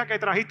la cobija que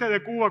trajiste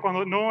de Cuba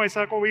cuando... No,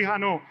 esa cobija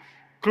no.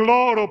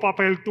 Cloro,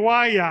 papel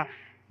toalla,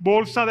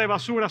 bolsa de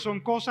basura. Son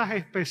cosas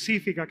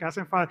específicas que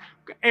hacen falta.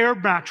 Air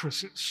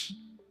mattresses.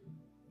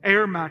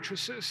 Air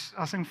mattresses,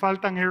 hacen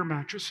falta air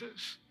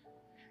mattresses.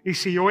 Y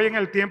si hoy en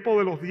el tiempo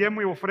de los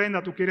diezmos y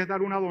ofrenda tú quieres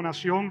dar una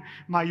donación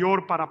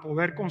mayor para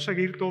poder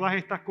conseguir todas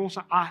estas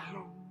cosas,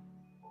 hazlo.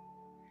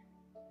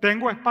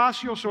 Tengo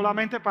espacio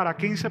solamente para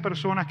 15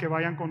 personas que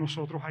vayan con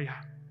nosotros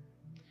allá.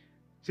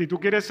 Si tú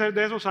quieres ser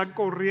de esos, sal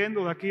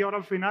corriendo de aquí ahora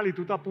al final y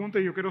tú te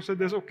apuntes, yo quiero ser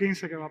de esos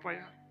 15 que va para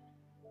allá.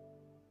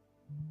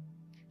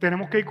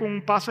 Tenemos que ir con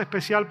un pase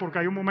especial porque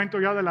hay un momento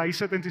ya de la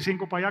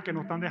I-75 para allá que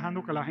no están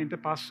dejando que la gente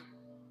pase.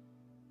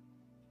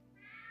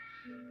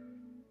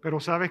 Pero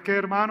 ¿sabes qué,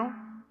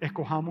 hermano?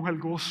 Escojamos el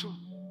gozo,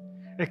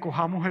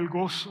 escojamos el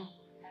gozo,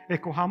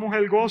 escojamos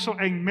el gozo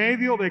en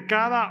medio de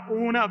cada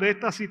una de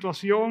estas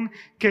situaciones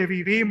que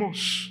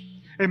vivimos,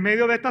 en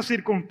medio de estas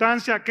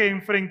circunstancias que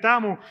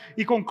enfrentamos.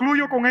 Y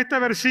concluyo con este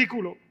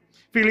versículo,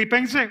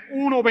 Filipenses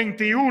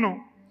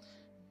 1:21.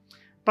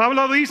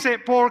 Pablo dice,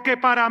 porque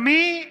para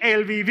mí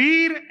el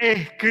vivir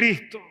es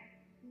Cristo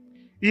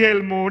y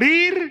el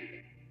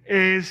morir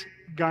es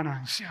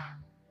ganancia.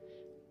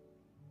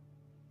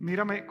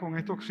 Mírame, con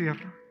esto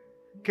cierro.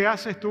 ¿Qué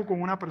haces tú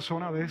con una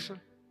persona de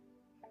esa?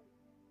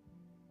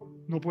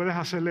 No puedes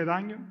hacerle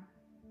daño.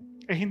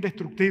 Es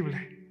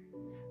indestructible.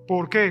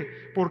 ¿Por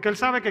qué? Porque él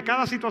sabe que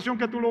cada situación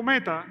que tú lo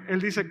metas,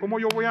 él dice, ¿cómo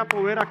yo voy a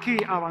poder aquí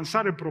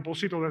avanzar el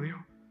propósito de Dios?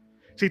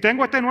 Si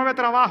tengo este nuevo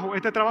trabajo,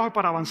 este trabajo es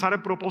para avanzar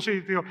el propósito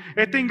de Dios.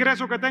 Este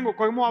ingreso que tengo,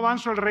 ¿cómo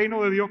avanzo el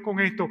reino de Dios con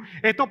esto?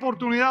 Esta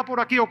oportunidad por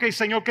aquí, ok,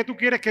 Señor, ¿qué tú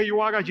quieres que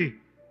yo haga allí?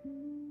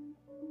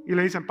 Y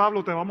le dicen,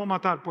 Pablo, te vamos a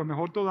matar. Pues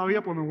mejor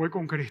todavía, pues me voy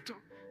con Cristo.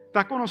 ¿Te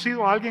has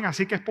conocido a alguien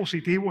así que es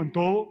positivo en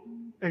todo,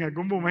 en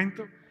algún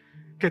momento?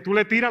 Que tú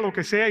le tiras lo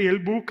que sea y él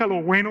busca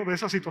lo bueno de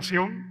esa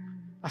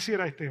situación. Así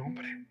era este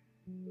hombre.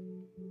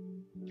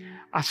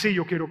 Así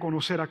yo quiero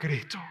conocer a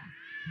Cristo.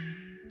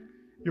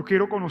 Yo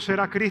quiero conocer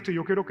a Cristo y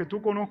yo quiero que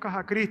tú conozcas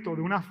a Cristo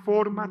de una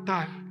forma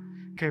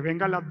tal que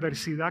venga la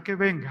adversidad que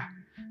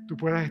venga, tú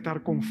puedas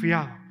estar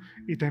confiado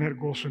y tener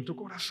gozo en tu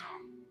corazón.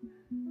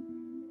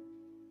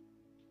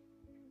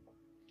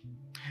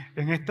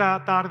 En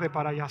esta tarde,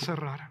 para ya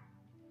cerrar,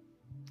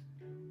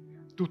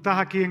 tú estás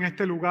aquí en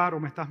este lugar o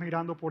me estás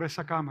mirando por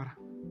esa cámara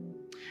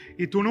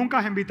y tú nunca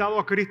has invitado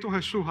a Cristo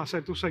Jesús a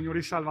ser tu Señor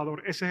y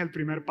Salvador. Ese es el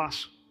primer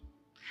paso.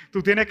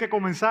 Tú tienes que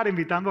comenzar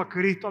invitando a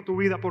Cristo a tu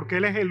vida porque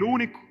Él es el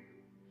único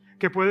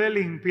que puede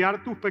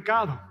limpiar tus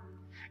pecados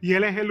y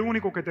Él es el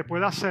único que te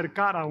puede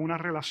acercar a una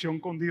relación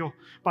con Dios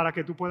para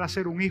que tú puedas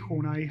ser un hijo,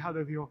 una hija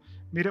de Dios.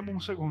 Mírenme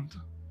un segundo.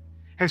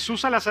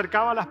 Jesús se le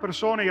acercaba a las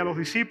personas y a los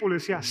discípulos y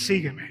decía,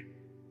 sígueme.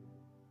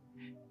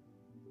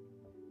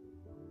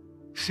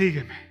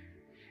 Sígueme.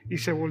 Y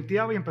se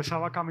volteaba y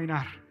empezaba a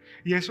caminar.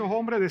 Y esos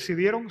hombres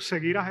decidieron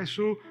seguir a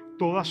Jesús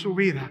toda su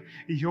vida.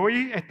 Y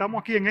hoy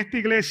estamos aquí en esta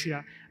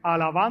iglesia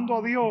alabando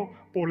a Dios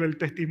por el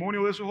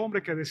testimonio de esos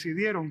hombres que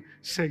decidieron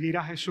seguir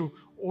a Jesús.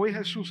 Hoy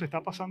Jesús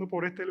está pasando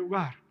por este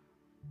lugar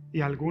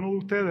y a alguno de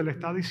ustedes le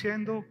está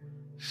diciendo,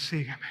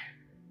 sígueme,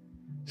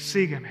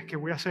 sígueme, que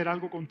voy a hacer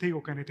algo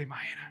contigo que no te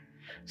imaginas.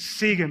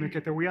 Sígueme,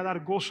 que te voy a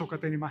dar gozo que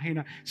te no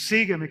imaginas.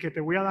 Sígueme, que te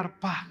voy a dar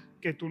paz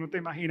que tú no te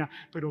imaginas,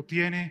 pero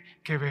tienes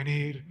que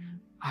venir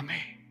a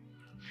mí.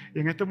 Y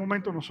en este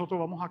momento nosotros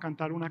vamos a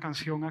cantar una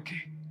canción aquí.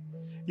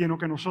 Y en lo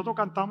que nosotros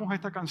cantamos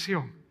esta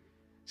canción,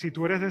 si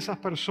tú eres de esas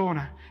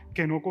personas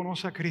que no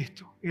conoce a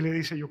Cristo y le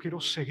dice, yo quiero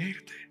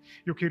seguirte,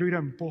 yo quiero ir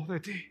en pos de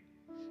ti,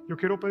 yo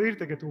quiero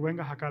pedirte que tú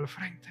vengas acá al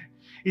frente.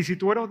 Y si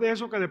tú eres de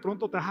esos que de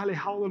pronto te has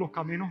alejado de los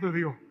caminos de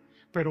Dios,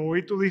 pero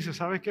hoy tú dices,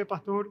 ¿sabes qué,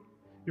 pastor?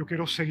 Yo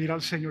quiero seguir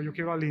al Señor, yo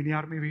quiero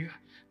alinear mi vida.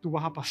 Tú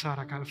vas a pasar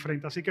acá al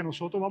frente. Así que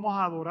nosotros vamos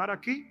a adorar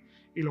aquí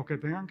y los que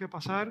tengan que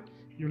pasar,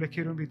 yo les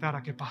quiero invitar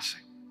a que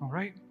pasen. All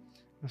right?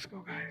 Let's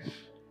go,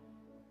 guys.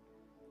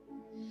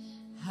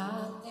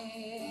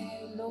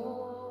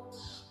 Anhelo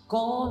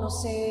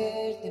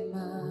conocerte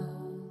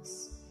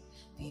más,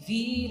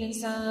 vivir en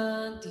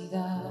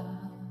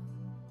santidad,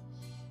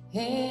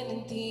 en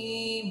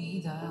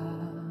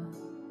intimidad.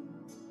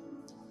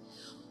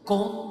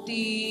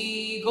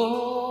 Contigo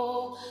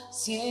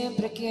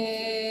siempre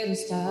quiero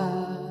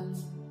estar,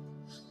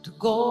 tu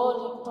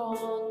gloria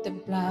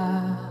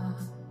contemplar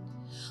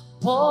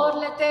por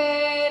la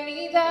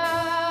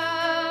eternidad.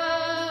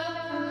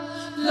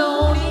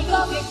 Lo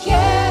único que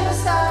quiero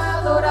es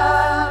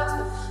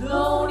adorar,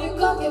 lo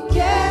único que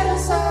quiero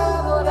es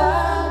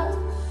adorar.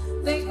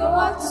 Vengo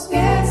a tus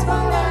pies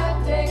para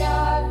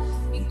entregar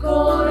mi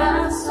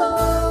corazón.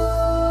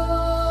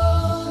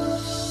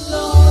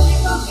 Lo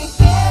único que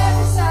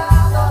quiero es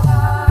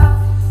adorar,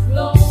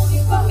 lo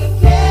único que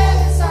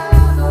quiero es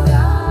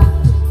adorar.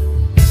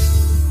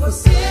 Por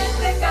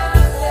siempre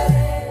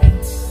cantaré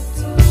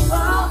tu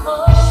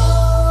amor.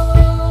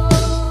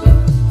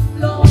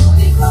 Lo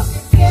único que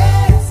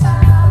quiero es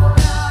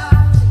adorar,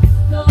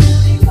 lo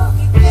único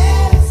que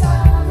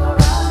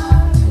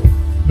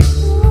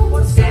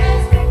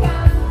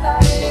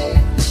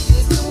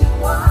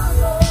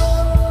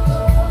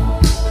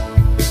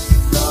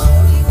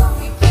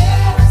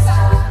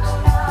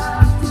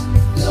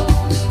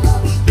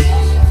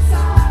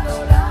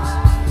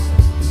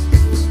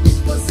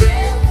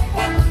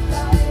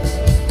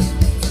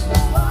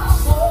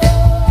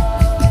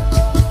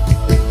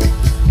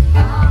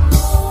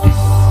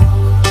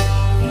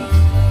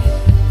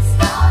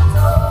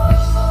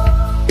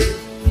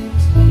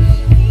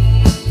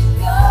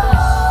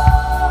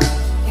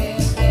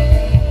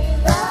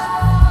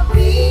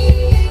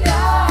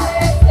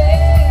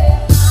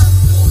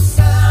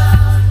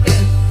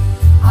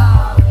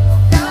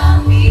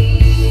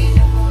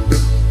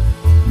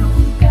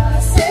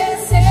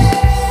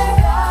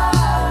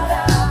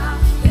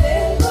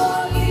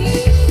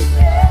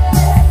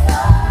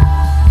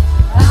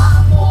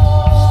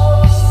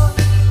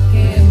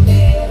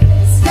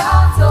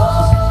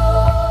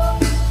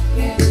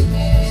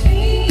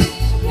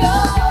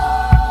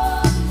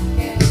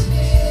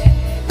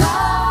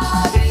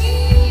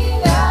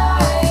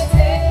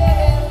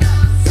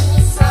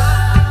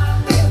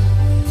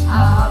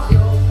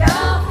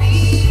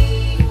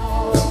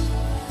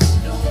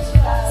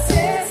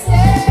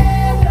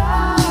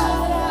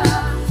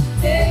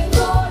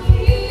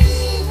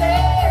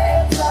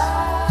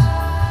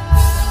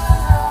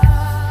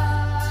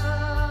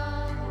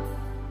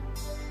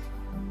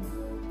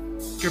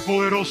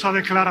poderosa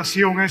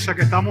declaración esa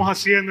que estamos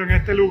haciendo en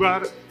este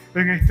lugar,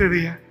 en este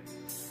día.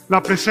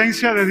 La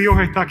presencia de Dios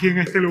está aquí en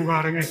este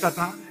lugar, en esta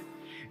tarde.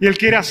 Y Él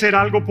quiere hacer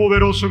algo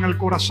poderoso en el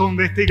corazón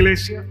de esta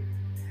iglesia.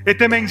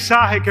 Este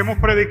mensaje que hemos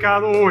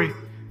predicado hoy,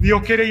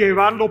 Dios quiere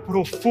llevarlo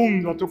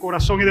profundo a tu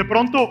corazón. Y de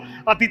pronto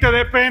a ti te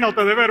dé pena o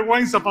te dé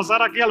vergüenza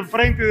pasar aquí al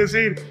frente y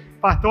decir: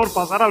 pastor,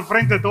 pasar al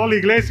frente de toda la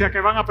iglesia, ¿qué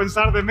van a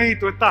pensar de mí y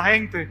toda esta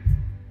gente?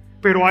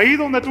 Pero ahí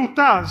donde tú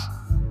estás,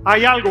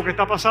 hay algo que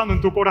está pasando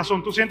en tu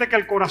corazón. Tú sientes que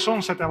el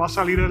corazón se te va a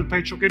salir del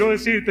pecho. Quiero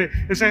decirte,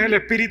 ese es el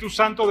Espíritu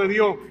Santo de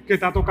Dios que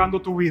está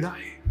tocando tu vida.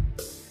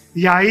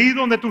 Y ahí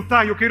donde tú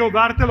estás, yo quiero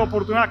darte la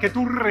oportunidad que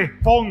tú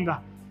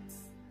respondas.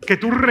 Que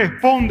tú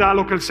respondas a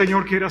lo que el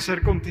Señor quiere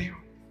hacer contigo.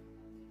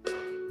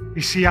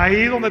 Y si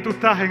ahí donde tú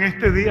estás en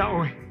este día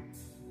hoy,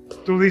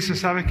 tú dices: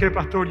 ¿sabes qué,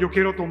 pastor? Yo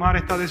quiero tomar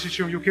esta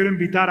decisión. Yo quiero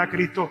invitar a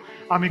Cristo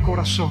a mi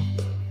corazón.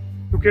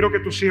 Yo quiero que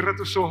tú cierres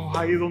tus ojos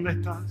ahí donde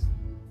estás.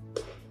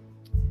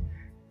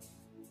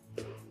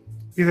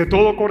 Y de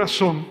todo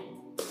corazón,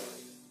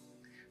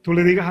 tú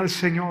le digas al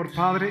Señor: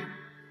 Padre,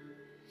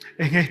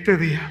 en este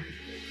día,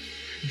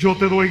 yo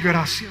te doy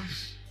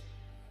gracias.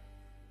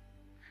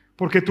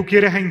 Porque tú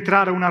quieres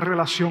entrar a una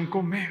relación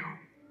conmigo.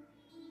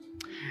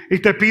 Y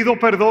te pido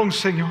perdón,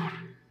 Señor,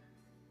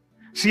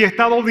 si he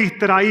estado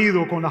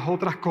distraído con las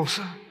otras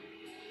cosas.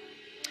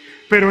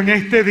 Pero en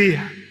este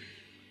día,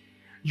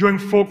 yo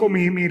enfoco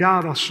mi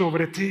mirada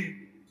sobre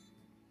ti.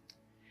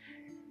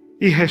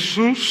 Y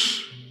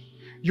Jesús,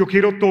 yo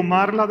quiero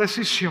tomar la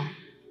decisión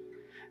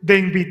de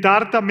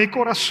invitarte a mi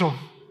corazón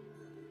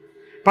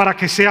para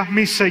que seas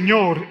mi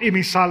Señor y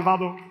mi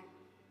Salvador.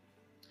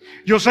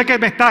 Yo sé que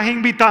me estás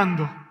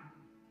invitando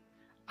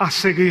a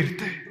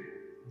seguirte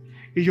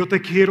y yo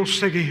te quiero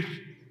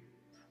seguir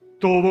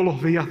todos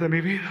los días de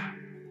mi vida.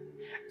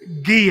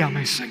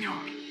 Guíame, Señor.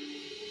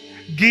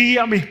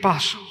 Guía mis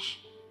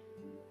pasos.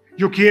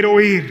 Yo quiero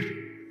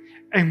ir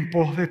en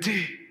pos de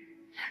ti.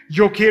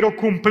 Yo quiero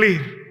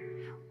cumplir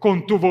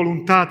con tu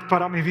voluntad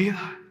para mi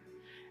vida.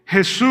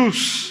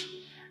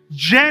 Jesús,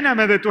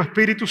 lléname de tu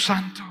Espíritu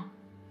Santo.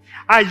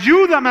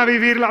 Ayúdame a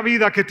vivir la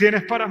vida que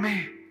tienes para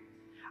mí.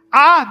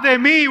 Haz de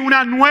mí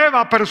una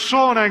nueva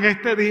persona en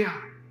este día.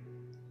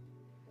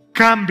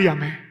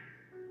 Cámbiame.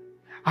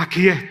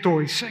 Aquí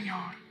estoy,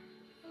 Señor.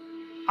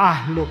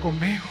 Hazlo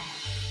conmigo.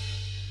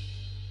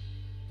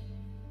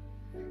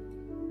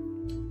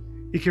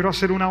 Y quiero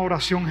hacer una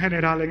oración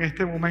general en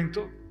este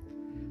momento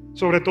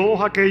sobre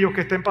todos aquellos que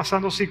estén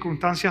pasando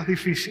circunstancias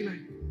difíciles.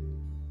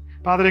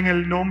 Padre, en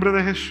el nombre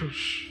de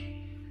Jesús,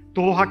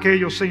 todos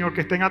aquellos, Señor,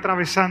 que estén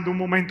atravesando un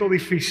momento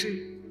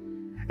difícil,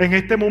 en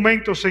este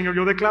momento, Señor,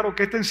 yo declaro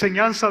que esta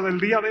enseñanza del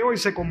día de hoy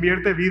se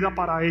convierte en vida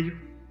para ellos.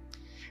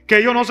 Que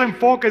ellos no se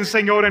enfoquen,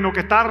 Señor, en lo que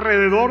está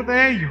alrededor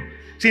de ellos,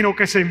 sino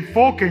que se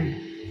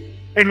enfoquen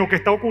en lo que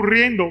está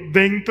ocurriendo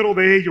dentro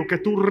de ellos. Que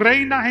tú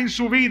reinas en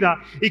su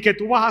vida y que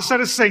tú vas a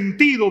hacer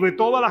sentido de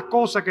todas las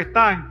cosas que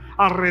están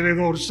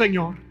alrededor,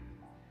 Señor.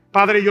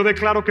 Padre, yo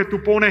declaro que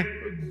tú pones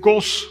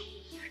gozo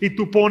y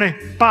tú pones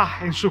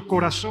paz en sus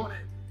corazones.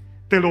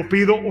 Te lo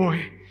pido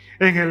hoy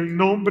en el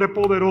nombre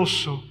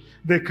poderoso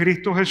de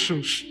Cristo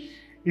Jesús.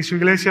 Y su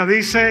iglesia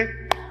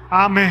dice: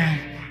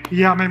 amén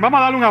y amén. Vamos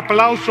a darle un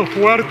aplauso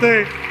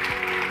fuerte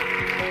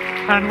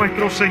a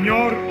nuestro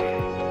Señor.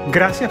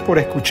 Gracias por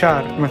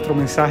escuchar nuestro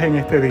mensaje en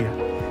este día.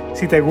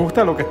 Si te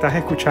gusta lo que estás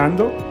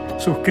escuchando,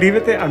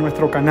 suscríbete a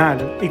nuestro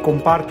canal y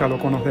compártalo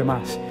con los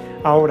demás.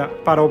 Ahora,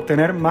 para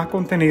obtener más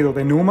contenido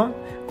de Numa,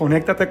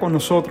 conéctate con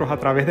nosotros a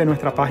través de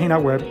nuestra página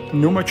web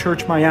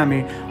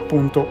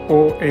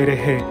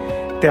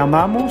numachurchmiami.org. Te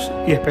amamos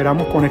y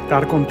esperamos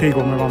conectar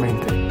contigo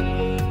nuevamente.